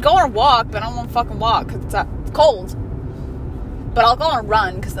 I would go on a walk, but I don't want to fucking walk because it's cold. But I'll go on a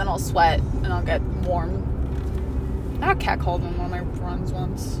run because then I'll sweat and I'll get warm. I got catcalled on one of my runs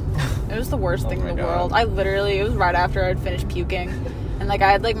once. It was the worst thing in the world. It was right after I'd finished puking. And, I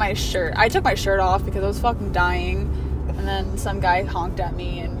had, my shirt. I took my shirt off because I was fucking dying. And then some guy honked at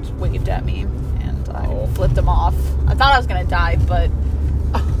me and waved at me. And I flipped him off. I thought I was going to die, but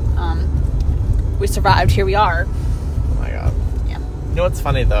we survived. Here we are. Oh, my God. Yeah. You know what's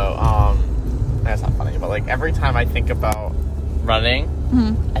funny, though? That's not funny, but, every time I think about running,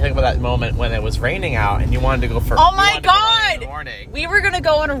 I think about that moment when it was raining out and you wanted to go for... Oh, my God! In the morning. We were going to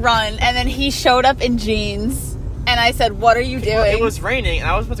go on a run, and then he showed up in jeans. And I said, what are you doing? It was raining, and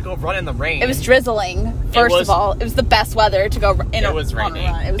I was supposed to go run in the rain. It was drizzling, first of all. It was the best weather to go in It was raining.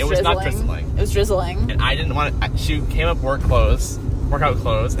 On a run. It was not drizzling. It was drizzling. And I didn't want to... She came up workout clothes,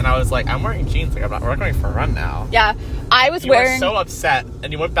 and I was like, I'm wearing jeans. We're not going for a run now. Yeah. I was wearing... You were so upset,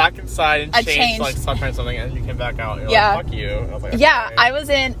 and you went back inside and changed. Sometimes something, and you came back out. And you're like, fuck you. And I was like, yeah, okay. I was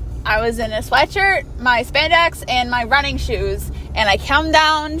in a sweatshirt, my spandex, and my running shoes, and I come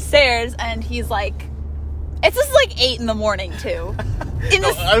downstairs, and he's like... It's just 8 in the morning, too.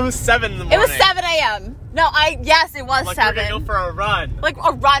 It was 7 in the morning. It was 7 a.m. No, yes, it was 7. We're going to go for a run.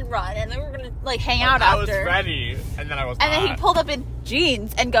 A run. And then we're going to, hang out after. I was ready, and then I was And then he pulled up in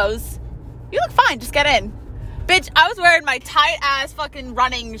jeans and goes, you look fine, just get in. Bitch, I was wearing my tight-ass fucking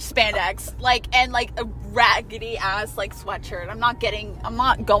running spandex, and a raggedy-ass, sweatshirt. I'm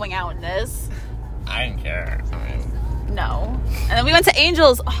not going out in this. I didn't care. No. And then we went to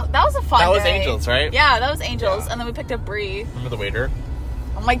Angels. Oh, that was a fun day. That was Angels, right? Yeah, that was Angels. Yeah. And then we picked up Bree. Remember the waiter?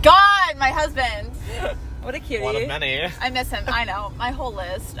 Oh my God, my husband. What a cutie. One of many. I miss him. I know. My whole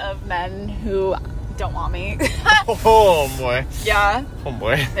list of men who don't want me. Oh, boy. Yeah. Oh,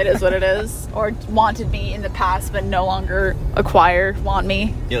 boy. It is what it is. Or wanted me in the past, but no longer want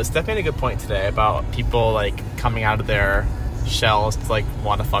me. Steph made a good point today about people, coming out of their shells to,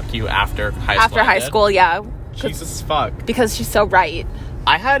 want to fuck you after high school. After high school, yeah. Jesus fuck. Because she's so right.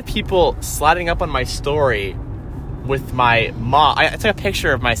 I had people sliding up on my story with my mom. I took a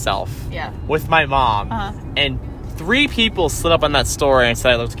picture of myself. Yeah. With my mom. Uh-huh. And 3 people slid up on that story and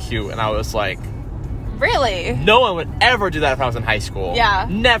said I looked cute. And I was like... Really? No one would ever do that if I was in high school. Yeah.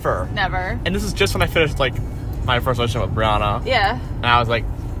 Never. And this is just when I finished, my first relationship with Brianna. Yeah. And I was,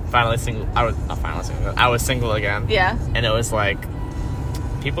 finally single. I was not finally single. I was single again. Yeah. And it was,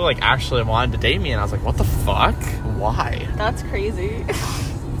 people actually wanted to date me, and I was like, what the fuck? Why? That's crazy.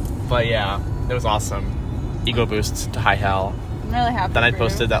 But yeah, it was awesome. Ego boost to high hell. I'm really happy. Then I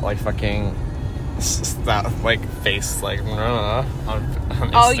posted that fucking face on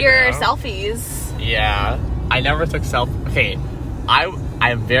Instagram. Oh, your selfies. Yeah. I never took okay, I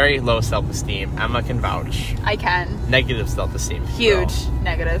am very low self-esteem. Emma can vouch. I can. Negative self-esteem. Huge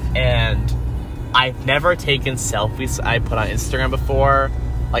negative. And I've never taken selfies I put on Instagram before.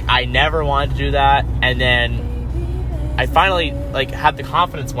 I never wanted to do that. And then I finally, had the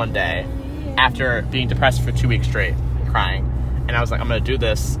confidence one day after being depressed for 2 weeks straight and crying. And I was like, I'm going to do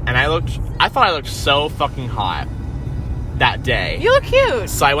this. And I thought I looked so fucking hot that day. You look cute.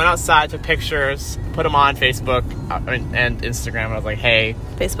 So I went outside, took pictures, put them on Facebook and Instagram. And I was like, hey,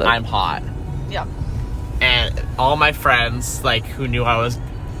 Facebook. I'm hot. Yeah. And all my friends, like, who knew I was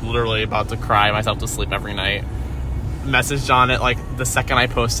literally about to cry myself to sleep every night, messaged on it, like, the second I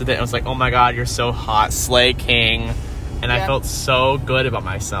posted it. It was like, oh my god, you're so hot, slay king. And I felt so good about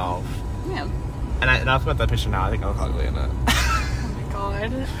myself. Yeah. And I'm looking at that picture now. I think I look ugly in it. Oh my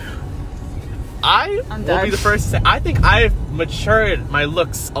god. I'm will be the first to say, I think I've matured my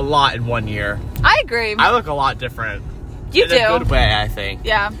looks a lot in 1 year. I agree. I look a lot different. You do. In a good way, I think.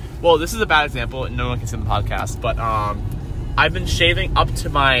 Yeah. Well, this is a bad example. No one can see the podcast. But I've been shaving up to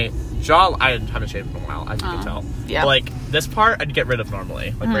my jaw. I haven't shaved in a while, as you can tell. Yeah. But, like, this part I'd get rid of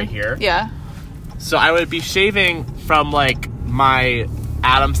normally. Like, right here. Yeah. So I would be shaving from, like, my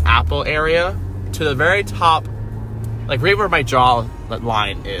Adam's apple area to the very top, like, right where my jaw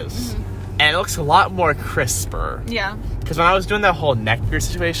line is. And it looks a lot more crisper. Yeah. Because when I was doing that whole neck beard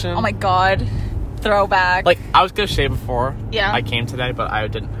situation... Oh my god. Throwback. Like, I was going to shave before I came today, but I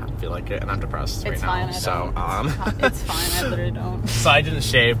didn't feel like it, and I'm depressed right now. It's fine, it's fine, I literally don't. So I didn't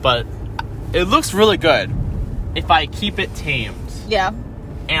shave, but it looks really good if I keep it tamed. Yeah.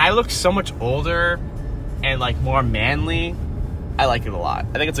 And I look so much older and, like, more manly. I like it a lot.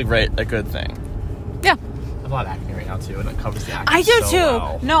 I think it's a good thing. Yeah. I have a lot of acne right now, too, and it covers the acne I do, so too.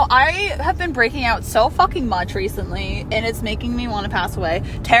 well. No, I have been breaking out so fucking much recently, and it's making me want to pass away.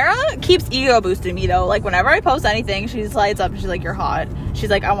 Tara keeps ego boosting me, though. Like, whenever I post anything, she lights up and she's like, you're hot. She's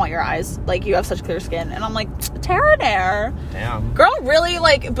like, I want your eyes. Like, you have such clear skin. And I'm like, Tara there. Damn. Girl really,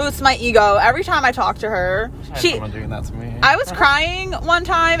 like, boosts my ego every time I talk to her. Someone doing that to me. I was crying one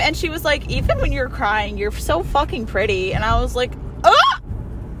time, and she was like, even when you're crying, you're so fucking pretty. And I was like, ah!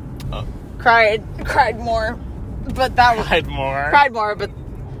 Oh. Cried more. But that was... Cried more, but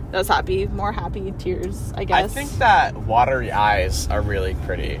that was happy. More happy tears, I guess. I think that watery eyes are really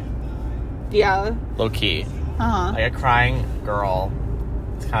pretty. Yeah. Low key. Uh-huh. Like a crying girl.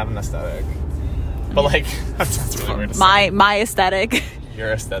 It's kind of an aesthetic. But, like, that's really weird to say. My aesthetic.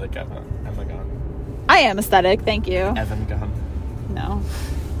 Your aesthetic, Emma Gunn. I am aesthetic, thank you. Evan Gunn. No.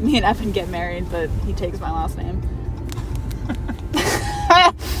 Me and Evan get married, but he takes my last name.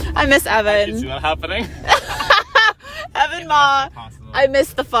 I miss Evan. I can see that happening. Evan Ma, I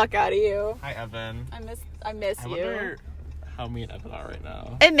miss the fuck out of you. Hi, Evan. I miss I you. wonder how me and Evan are right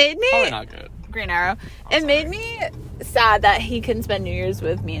now. It made me... Probably not good. Green Arrow. It made me sad that he couldn't spend New Year's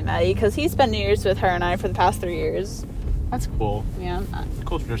with me and Maddie, because he spent New Year's with her and I for the past 3 years. That's cool. Yeah.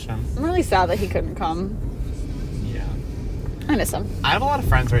 Cool tradition. I'm really sad that he couldn't come. Yeah. I miss him. I have a lot of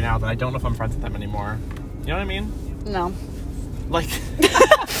friends right now that I don't know if I'm friends with them anymore. You know what I mean? No. Like...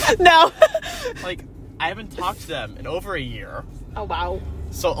 No. Like, I haven't talked to them in over a year. Oh, wow.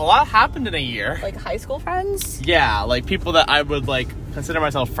 So, a lot happened in a year. Like high school friends? Yeah, like people that I would, like, consider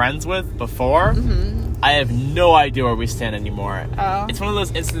myself friends with before. Mm-hmm. I have no idea where we stand anymore. Oh. It's one of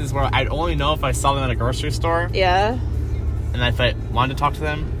those instances where I'd only know if I saw them at a grocery store. Yeah. And if I wanted to talk to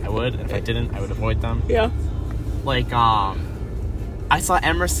them, I would. And if I didn't, I would avoid them. Yeah. Like, I saw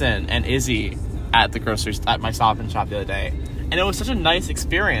Emerson and Izzy at my Stop and Shop the other day. And it was such a nice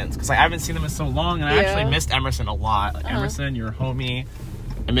experience because, like, I haven't seen them in so long, and I actually missed Emerson a lot. Like, Emerson, you're a homie.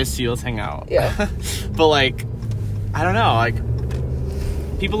 I miss you. Let's hang out. Yeah. But, like, I don't know. Like,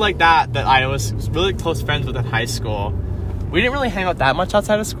 people like that I was really close friends with in high school. We didn't really hang out that much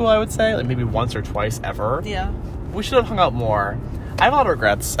outside of school, I would say. Like, maybe once or twice ever. Yeah. We should have hung out more. I have a lot of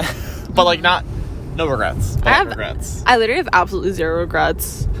regrets. But, like, no regrets. But regrets. I literally have absolutely zero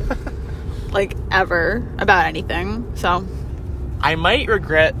regrets. Like, ever. About anything. So... I might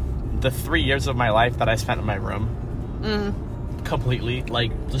regret the 3 years of my life that I spent in my room. Completely.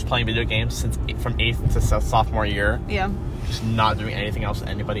 Like, just playing video games from 8th to sophomore year. Yeah. Just not doing anything else with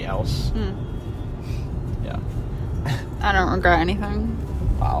anybody else. Yeah. I don't regret anything.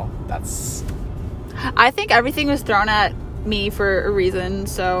 Wow. That's... I think everything was thrown at me for a reason,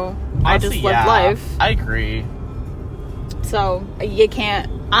 so honestly, I just lived life. I agree. So, you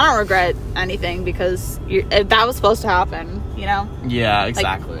can't... I don't regret anything because that was supposed to happen, you know? Yeah,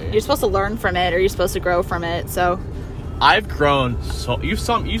 exactly. Like, you're supposed to learn from it, or you're supposed to grow from it, so... I've grown so... You've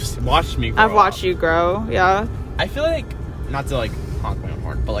watched me grow I've watched you grow, yeah. I feel like... Not to, like, honk my own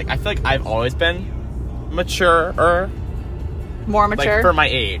horn, but, like, I feel like I've always been mature-er. More mature? Like, for my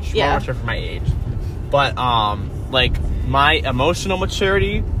age. Yeah. More mature for my age. But, like, my emotional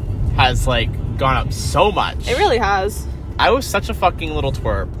maturity has, like, gone up so much. It really has. I was such a fucking little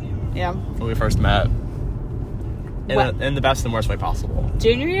twerp. Yeah. When we first met. In the best and worst way possible.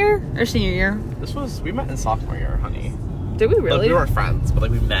 Junior year or senior year? We met in sophomore year, honey. Did we really? Like, we weren't friends, but,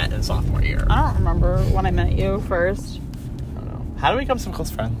 like, we met in sophomore year. I don't remember when I met you first. I don't know. How did we become some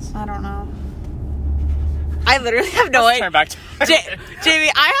close friends? I don't know. I literally have no idea. Turn back to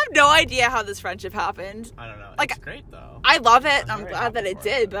Jamie, I have no idea how this friendship happened. I don't know. Like, it's great though. I love it. I'm very glad that it happy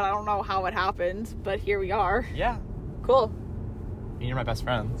for did, it. but I don't know how it happened. But here we are. Yeah. Cool. And you're my best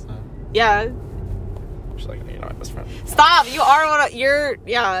friend. So. Yeah. She's like, you're not my best friend. Stop. You are one of... You're...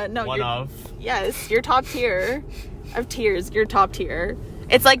 Yeah. No. One you're, of. Yes. You're top tier. I have tiers. You're top tier.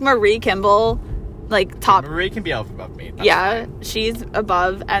 It's like Marie Kimball. Like top... Marie can be above me. That's yeah. fine. She's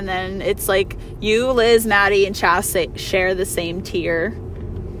above. And then it's like you, Liz, Maddie, and Chas share the same tier.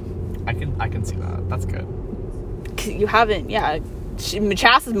 I can see that. That's good. You haven't... Yeah.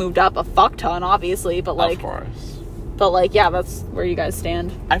 Chas has moved up a fuck ton, obviously. But like... Of course. But, like, yeah, that's where you guys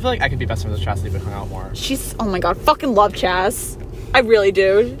stand. I feel like I could be best friends with Chastity if we hung out more. She's... Oh, my God. Fucking love Chas. I really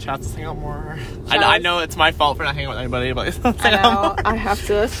do. Chats hang out more. Chas. I know it's my fault for not hanging out with anybody, but I know. I have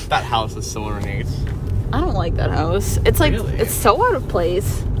to... That house is so ornate. I don't like that house. It's, like... Really? It's so out of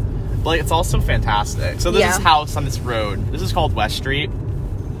place. But, like, it's also fantastic. So this Yeah. is house on this road. This is called West Street.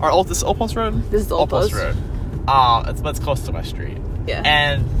 Or this is Old Post Road? This is Old Post. Road. It's close to West Street. Yeah.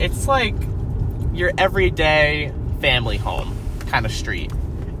 And it's like your everyday family home kind of street.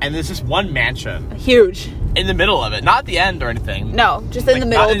 And there's just one mansion Huge. in the middle of it. Not at the end or anything. No, just in the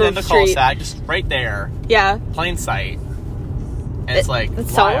middle not of the in the street. cul-de-sac, just right there. Yeah. Plain sight. And it's like,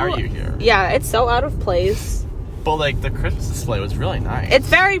 It's why so- are you here? Yeah, it's so out of place. But, like, the Christmas display was really nice. It's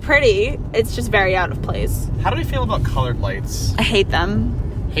very pretty. It's just very out of place. How do we feel about colored lights? I hate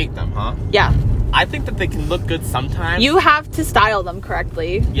them. Hate them, huh? Yeah. I think that they can look good sometimes. You have to style them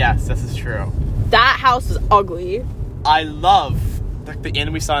correctly. Yes, this is true. That house is ugly. I love, like, the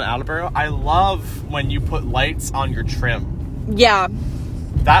inn we saw in Attleboro. I love when you put lights on your trim. Yeah.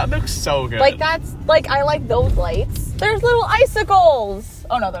 That looks so good. Like, that's... Like, I like those lights. There's little icicles.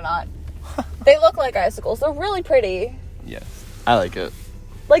 Oh, no, they're not. They look like icicles. They're really pretty. Yes. I like it.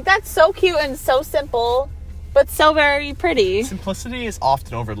 Like, that's so cute and so simple, but so very pretty. Simplicity is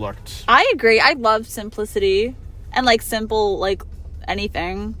often overlooked. I agree. I love simplicity and, like, simple, like,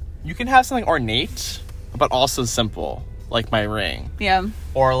 anything. You can have something ornate, but also simple. Like my ring. Yeah.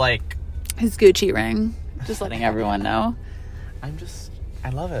 Or, like... His Gucci ring. Just letting everyone know. I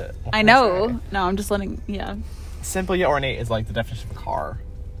love it. What I can know. say? No, I'm just letting... Yeah. Simple yet ornate is like the definition of a car.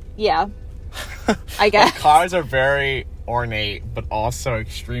 Yeah. I guess. Like, cars are very ornate, but also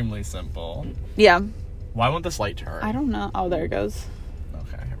extremely simple. Yeah. Why won't this light turn? I don't know. Oh, there it goes.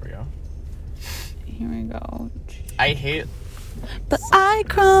 Okay, here we go. Here we go. I hate... But I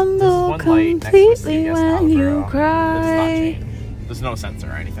crumble There's one light next to a completely CVS when you Attleboro. It's not cry. changed. There's no sensor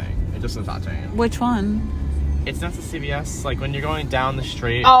or anything. It just is not changed. Which one? It's next to CVS. Like, when you're going down the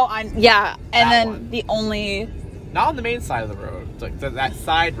street... Oh, yeah. And That then one. the only... Not on the main side of the road. Like, that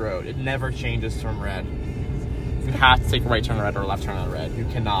side road, it never changes from red. You have to take a right turn on red or a left turn on red. You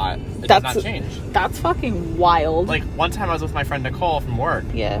cannot... It does not change. That's fucking wild. Like, one time I was with my friend Nicole from work,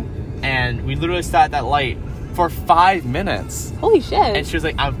 yeah. and we literally sat at that light for 5 minutes. Holy shit. And she was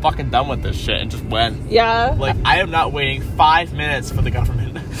like, I'm fucking done with this shit, and just went. Yeah. Like, I am not waiting 5 minutes for the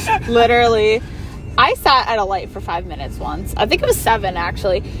government. Literally. I sat at a light for 5 minutes once. I think it was 7,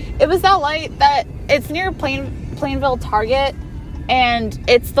 actually. It was that light that... It's near Plainville Target, and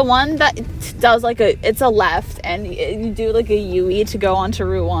it's the one that does, like, it's a left, and you do, like, a UE to go onto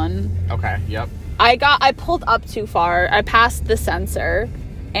Route 1. Okay, yep. I pulled up too far. I passed the sensor,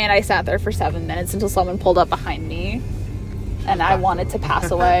 and I sat there for 7 minutes until someone pulled up behind me, and I wanted to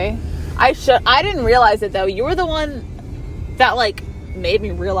pass away. I didn't realize it, though. You were the one that, like, made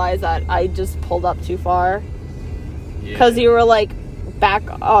me realize that I just pulled up too far. Because you were like, back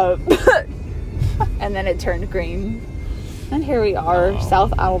up. And then it turned green. And here we are,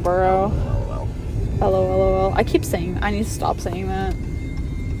 South Attleboro. LOL. I keep saying, I need to stop saying that.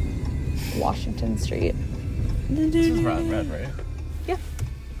 Washington Street. This is red, right? Yeah.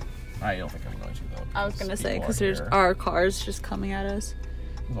 I don't think I'm going to, though. I was going to say, because People are there's here. our cars just coming at us.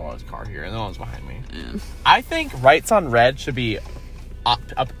 There's always a car here, and the one's behind me. Yeah. I think rights on red should be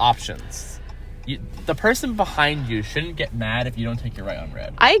options. The person behind you shouldn't get mad if you don't take your right on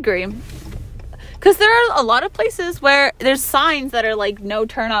red. I agree. Because there are a lot of places where there's signs that are like, no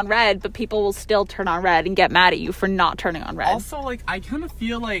turn on red, but people will still turn on red and get mad at you for not turning on red. Also, like, I kind of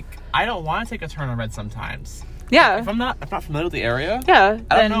feel like I don't want to take a turn on red sometimes. Yeah. If I'm not familiar with the area, Yeah.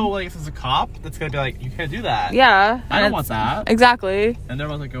 I don't know, like, if there's a cop that's going to be like, you can't do that. Yeah. I don't want that. Exactly. And they're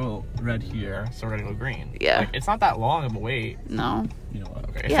about to go red here, so we're going to go green. Yeah. Like, it's not that long of a wait. No. You know what?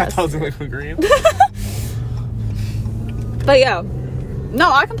 Okay. Yes. I was going to go green. But yeah.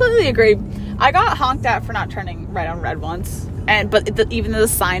 No, I completely agree. I got honked at for not turning right on red once. Even though the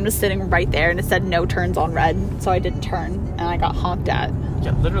sign was sitting right there and it said no turns on red, so I didn't turn and I got honked at.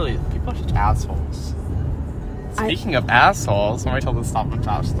 Yeah, literally, people are such assholes. Speaking of assholes, let me tell the Stop and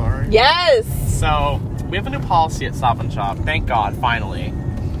Shop story. Yes! So, we have a new policy at Stop and Shop. Thank God, finally.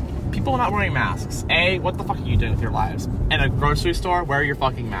 People are not wearing masks. A, what the fuck are you doing with your lives? In a grocery store, wear your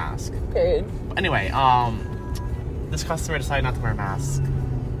fucking mask. Period. Anyway, this customer decided not to wear a mask.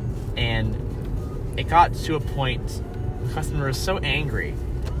 And it got to a point, the customer was so angry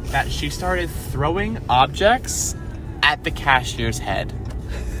that she started throwing objects at the cashier's head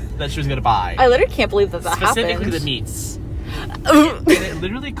that she was gonna buy. I literally can't believe that happened. Specifically the meats. And it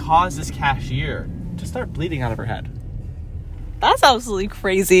literally caused this cashier to start bleeding out of her head. That's absolutely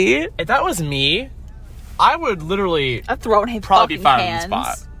crazy. If that was me, I would literally I've thrown his probably be fired hands. on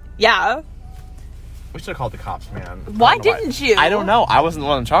the spot. Yeah. We should have called the cops, man. Why didn't you? I don't know. I wasn't the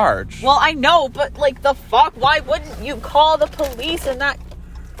one in charge. Well, I know, but like the fuck? Why wouldn't you call the police and that?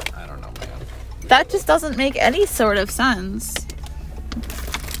 I don't know, man. That just doesn't make any sort of sense.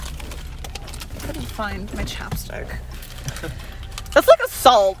 I couldn't find my chapstick. That's like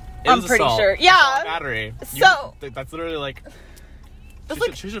assault. I'm pretty sure. Yeah. Assault battery. So that's literally like.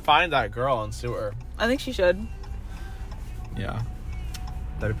 That's she should find that girl and sue her. I think she should. Yeah.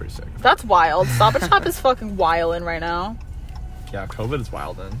 That'd be pretty sick. That's wild. Stop and Shop is fucking wildin' right now. Yeah, COVID is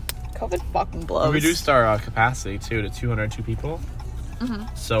wildin'. COVID fucking blows. We reduced our capacity too to 202 people.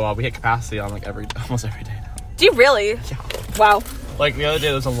 Mm-hmm. So we hit capacity on like almost every day now. Do you really? Yeah. Wow. Like the other day,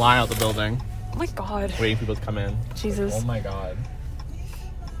 there was a line out the building. Oh my god. Waiting for people to come in. Jesus. Like, oh my god.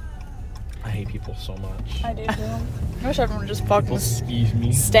 I hate people so much. I do too. I wish everyone would just fucking skeeve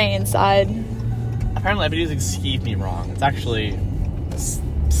me. Stay inside. Apparently, I've been using skeeve me wrong. It's actually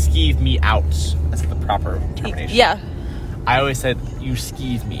skeeve me out. That's the proper termination. Yeah. I always said you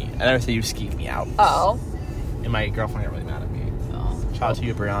skeeve me. I never say you skeeve me out. Oh. And my girlfriend got really mad at me. Oh. Shout out to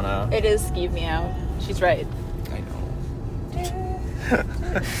you, Brianna. It is skeeve me out. She's right. I know.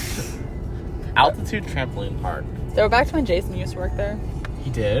 Altitude Trampoline Park. So we're back to when Jason used to work there. He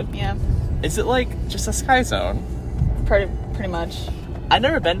did? Yeah. Is it like just a Sky Zone? Pretty much. I've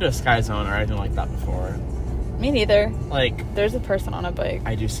never been to a Sky Zone or anything like that before. Me neither. Like, there's a person on a bike.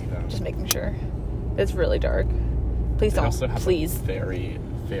 I do see them. Just making sure. It's really dark. Please don't. Also have please. Like, very,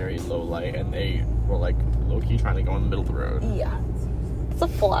 very low light, and they were like low-key trying to go in the middle of the road. Yeah. It's a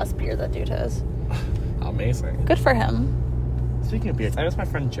full-ass beard that dude has. Amazing. Good for him. Speaking of beards, I was my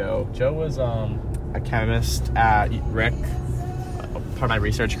friend Joe. Joe was a chemist at Rick, part of my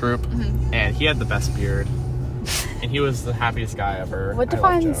research group, and he had the best beard. And he was the happiest guy ever. What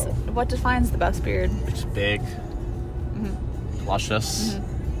defines the best beard? It's big, luscious.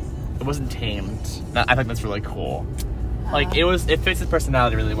 It wasn't tamed. I think that's really cool. Like it fits his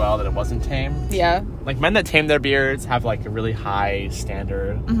personality really well that it wasn't tamed. Yeah. Like men that tame their beards have like a really high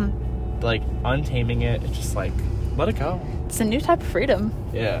standard. But like untaming it, it's just like let it go. It's a new type of freedom.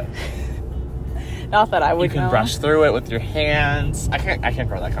 Yeah. Not that I would. You can brush through it with your hands. I can't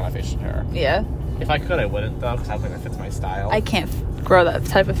grow that kind of facial hair. Yeah. If I could, I wouldn't though, because I don't think that fits my style. I can't grow that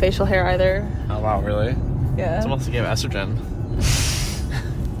type of facial hair either. Oh wow, really? Yeah. It's almost to give estrogen.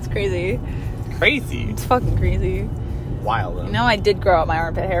 It's crazy. Crazy. It's fucking crazy. Wild. Though. You know, I did grow out my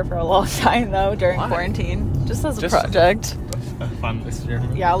armpit hair for a long time though during quarantine, just as a project. A fun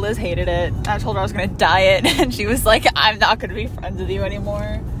experiment. Yeah, Liz hated it. I told her I was gonna diet, and she was like, "I'm not gonna be friends with you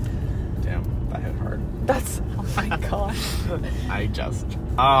anymore." Damn, that hit hard. That's oh my god. I just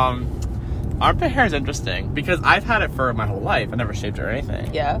armpit hair is interesting because I've had it for my whole life. I never shaved it or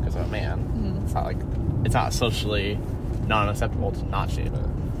anything. Yeah. Because I'm a man. It's not like it's not socially non-acceptable to not shave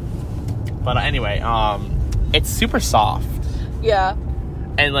it. But anyway, it's super soft. Yeah.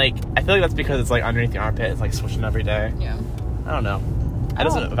 And like I feel like that's because it's like underneath the armpit. It's like swishing every day. Yeah. I don't know. It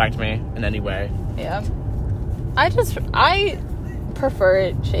doesn't affect me in any way. Yeah. I prefer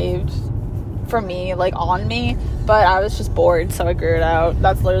it shaved for me, like on me, but I was just bored, so I grew it out.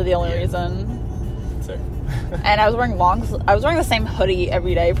 That's literally the only reason. Sick. And I was wearing the same hoodie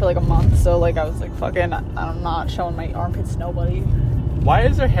every day for like a month, so like I was like, fucking, I'm not showing my armpits to nobody. Why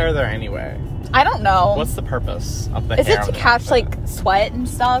is there hair there anyway? I don't know. What's the purpose of the hair? Is it to catch armpit? like sweat and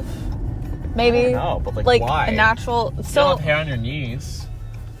stuff? Maybe. No, but like why? A natural. You don't have hair on your knees.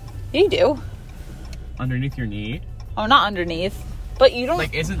 You do. Underneath your knee? Oh, not underneath. But you don't...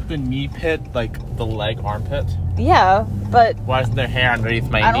 Like, isn't the knee pit, like, the leg armpit? Yeah, but... Why isn't there hair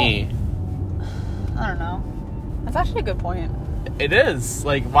underneath my knee? I don't know. That's actually a good point. It is.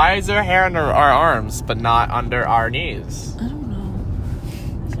 Like, why is there hair under our arms, but not under our knees? I don't know.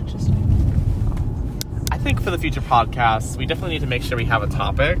 That's interesting. I think for the future podcasts, we definitely need to make sure we have a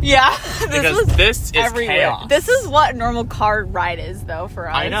topic. Yeah. Because this is everywhere. Chaos. This is what a normal car ride is, though, for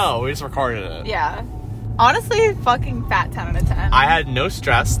us. I know. We just recorded it. Yeah. Honestly, fucking fat 10 out of 10. I had no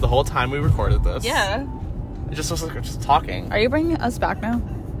stress the whole time we recorded this. Yeah. Just talking. Are you bringing us back now?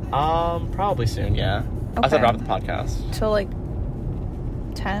 Probably soon, yeah. I said wrap the podcast. Till like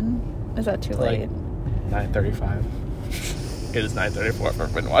 10? Is that too late? 9:35. It is 9:34 if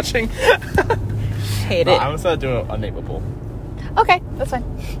I've been watching. Hate it. I'm just gonna do it unnameable. Okay, that's fine.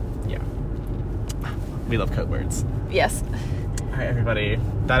 Yeah. We love code words. Yes. Alright, everybody.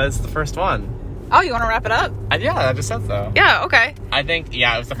 That is the first one. Oh, you want to wrap it up? Yeah, I just said so. Yeah, okay. I think, it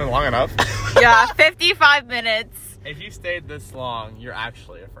was definitely long enough. Yeah, 55 minutes. If you stayed this long, you're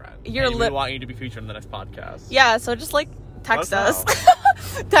actually a friend. We want you to be featured in the next podcast. Yeah, so just like text us.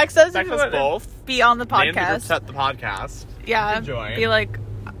 Text us both. Be on the podcast. Name the podcast. Yeah. Join. Be like,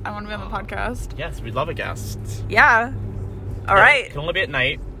 I want to be on the podcast. Yes, we'd love a guest. Yeah. All right. It can only be at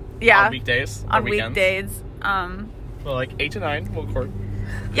night. Yeah. On weekdays. On weekdays. Well, like 8 to 9, we'll record.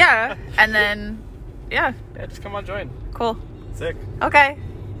 Yeah. And then, yeah. Yeah, just come on, join. Cool. Sick. Okay.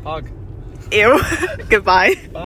 Hug. Ew. Goodbye. Bye.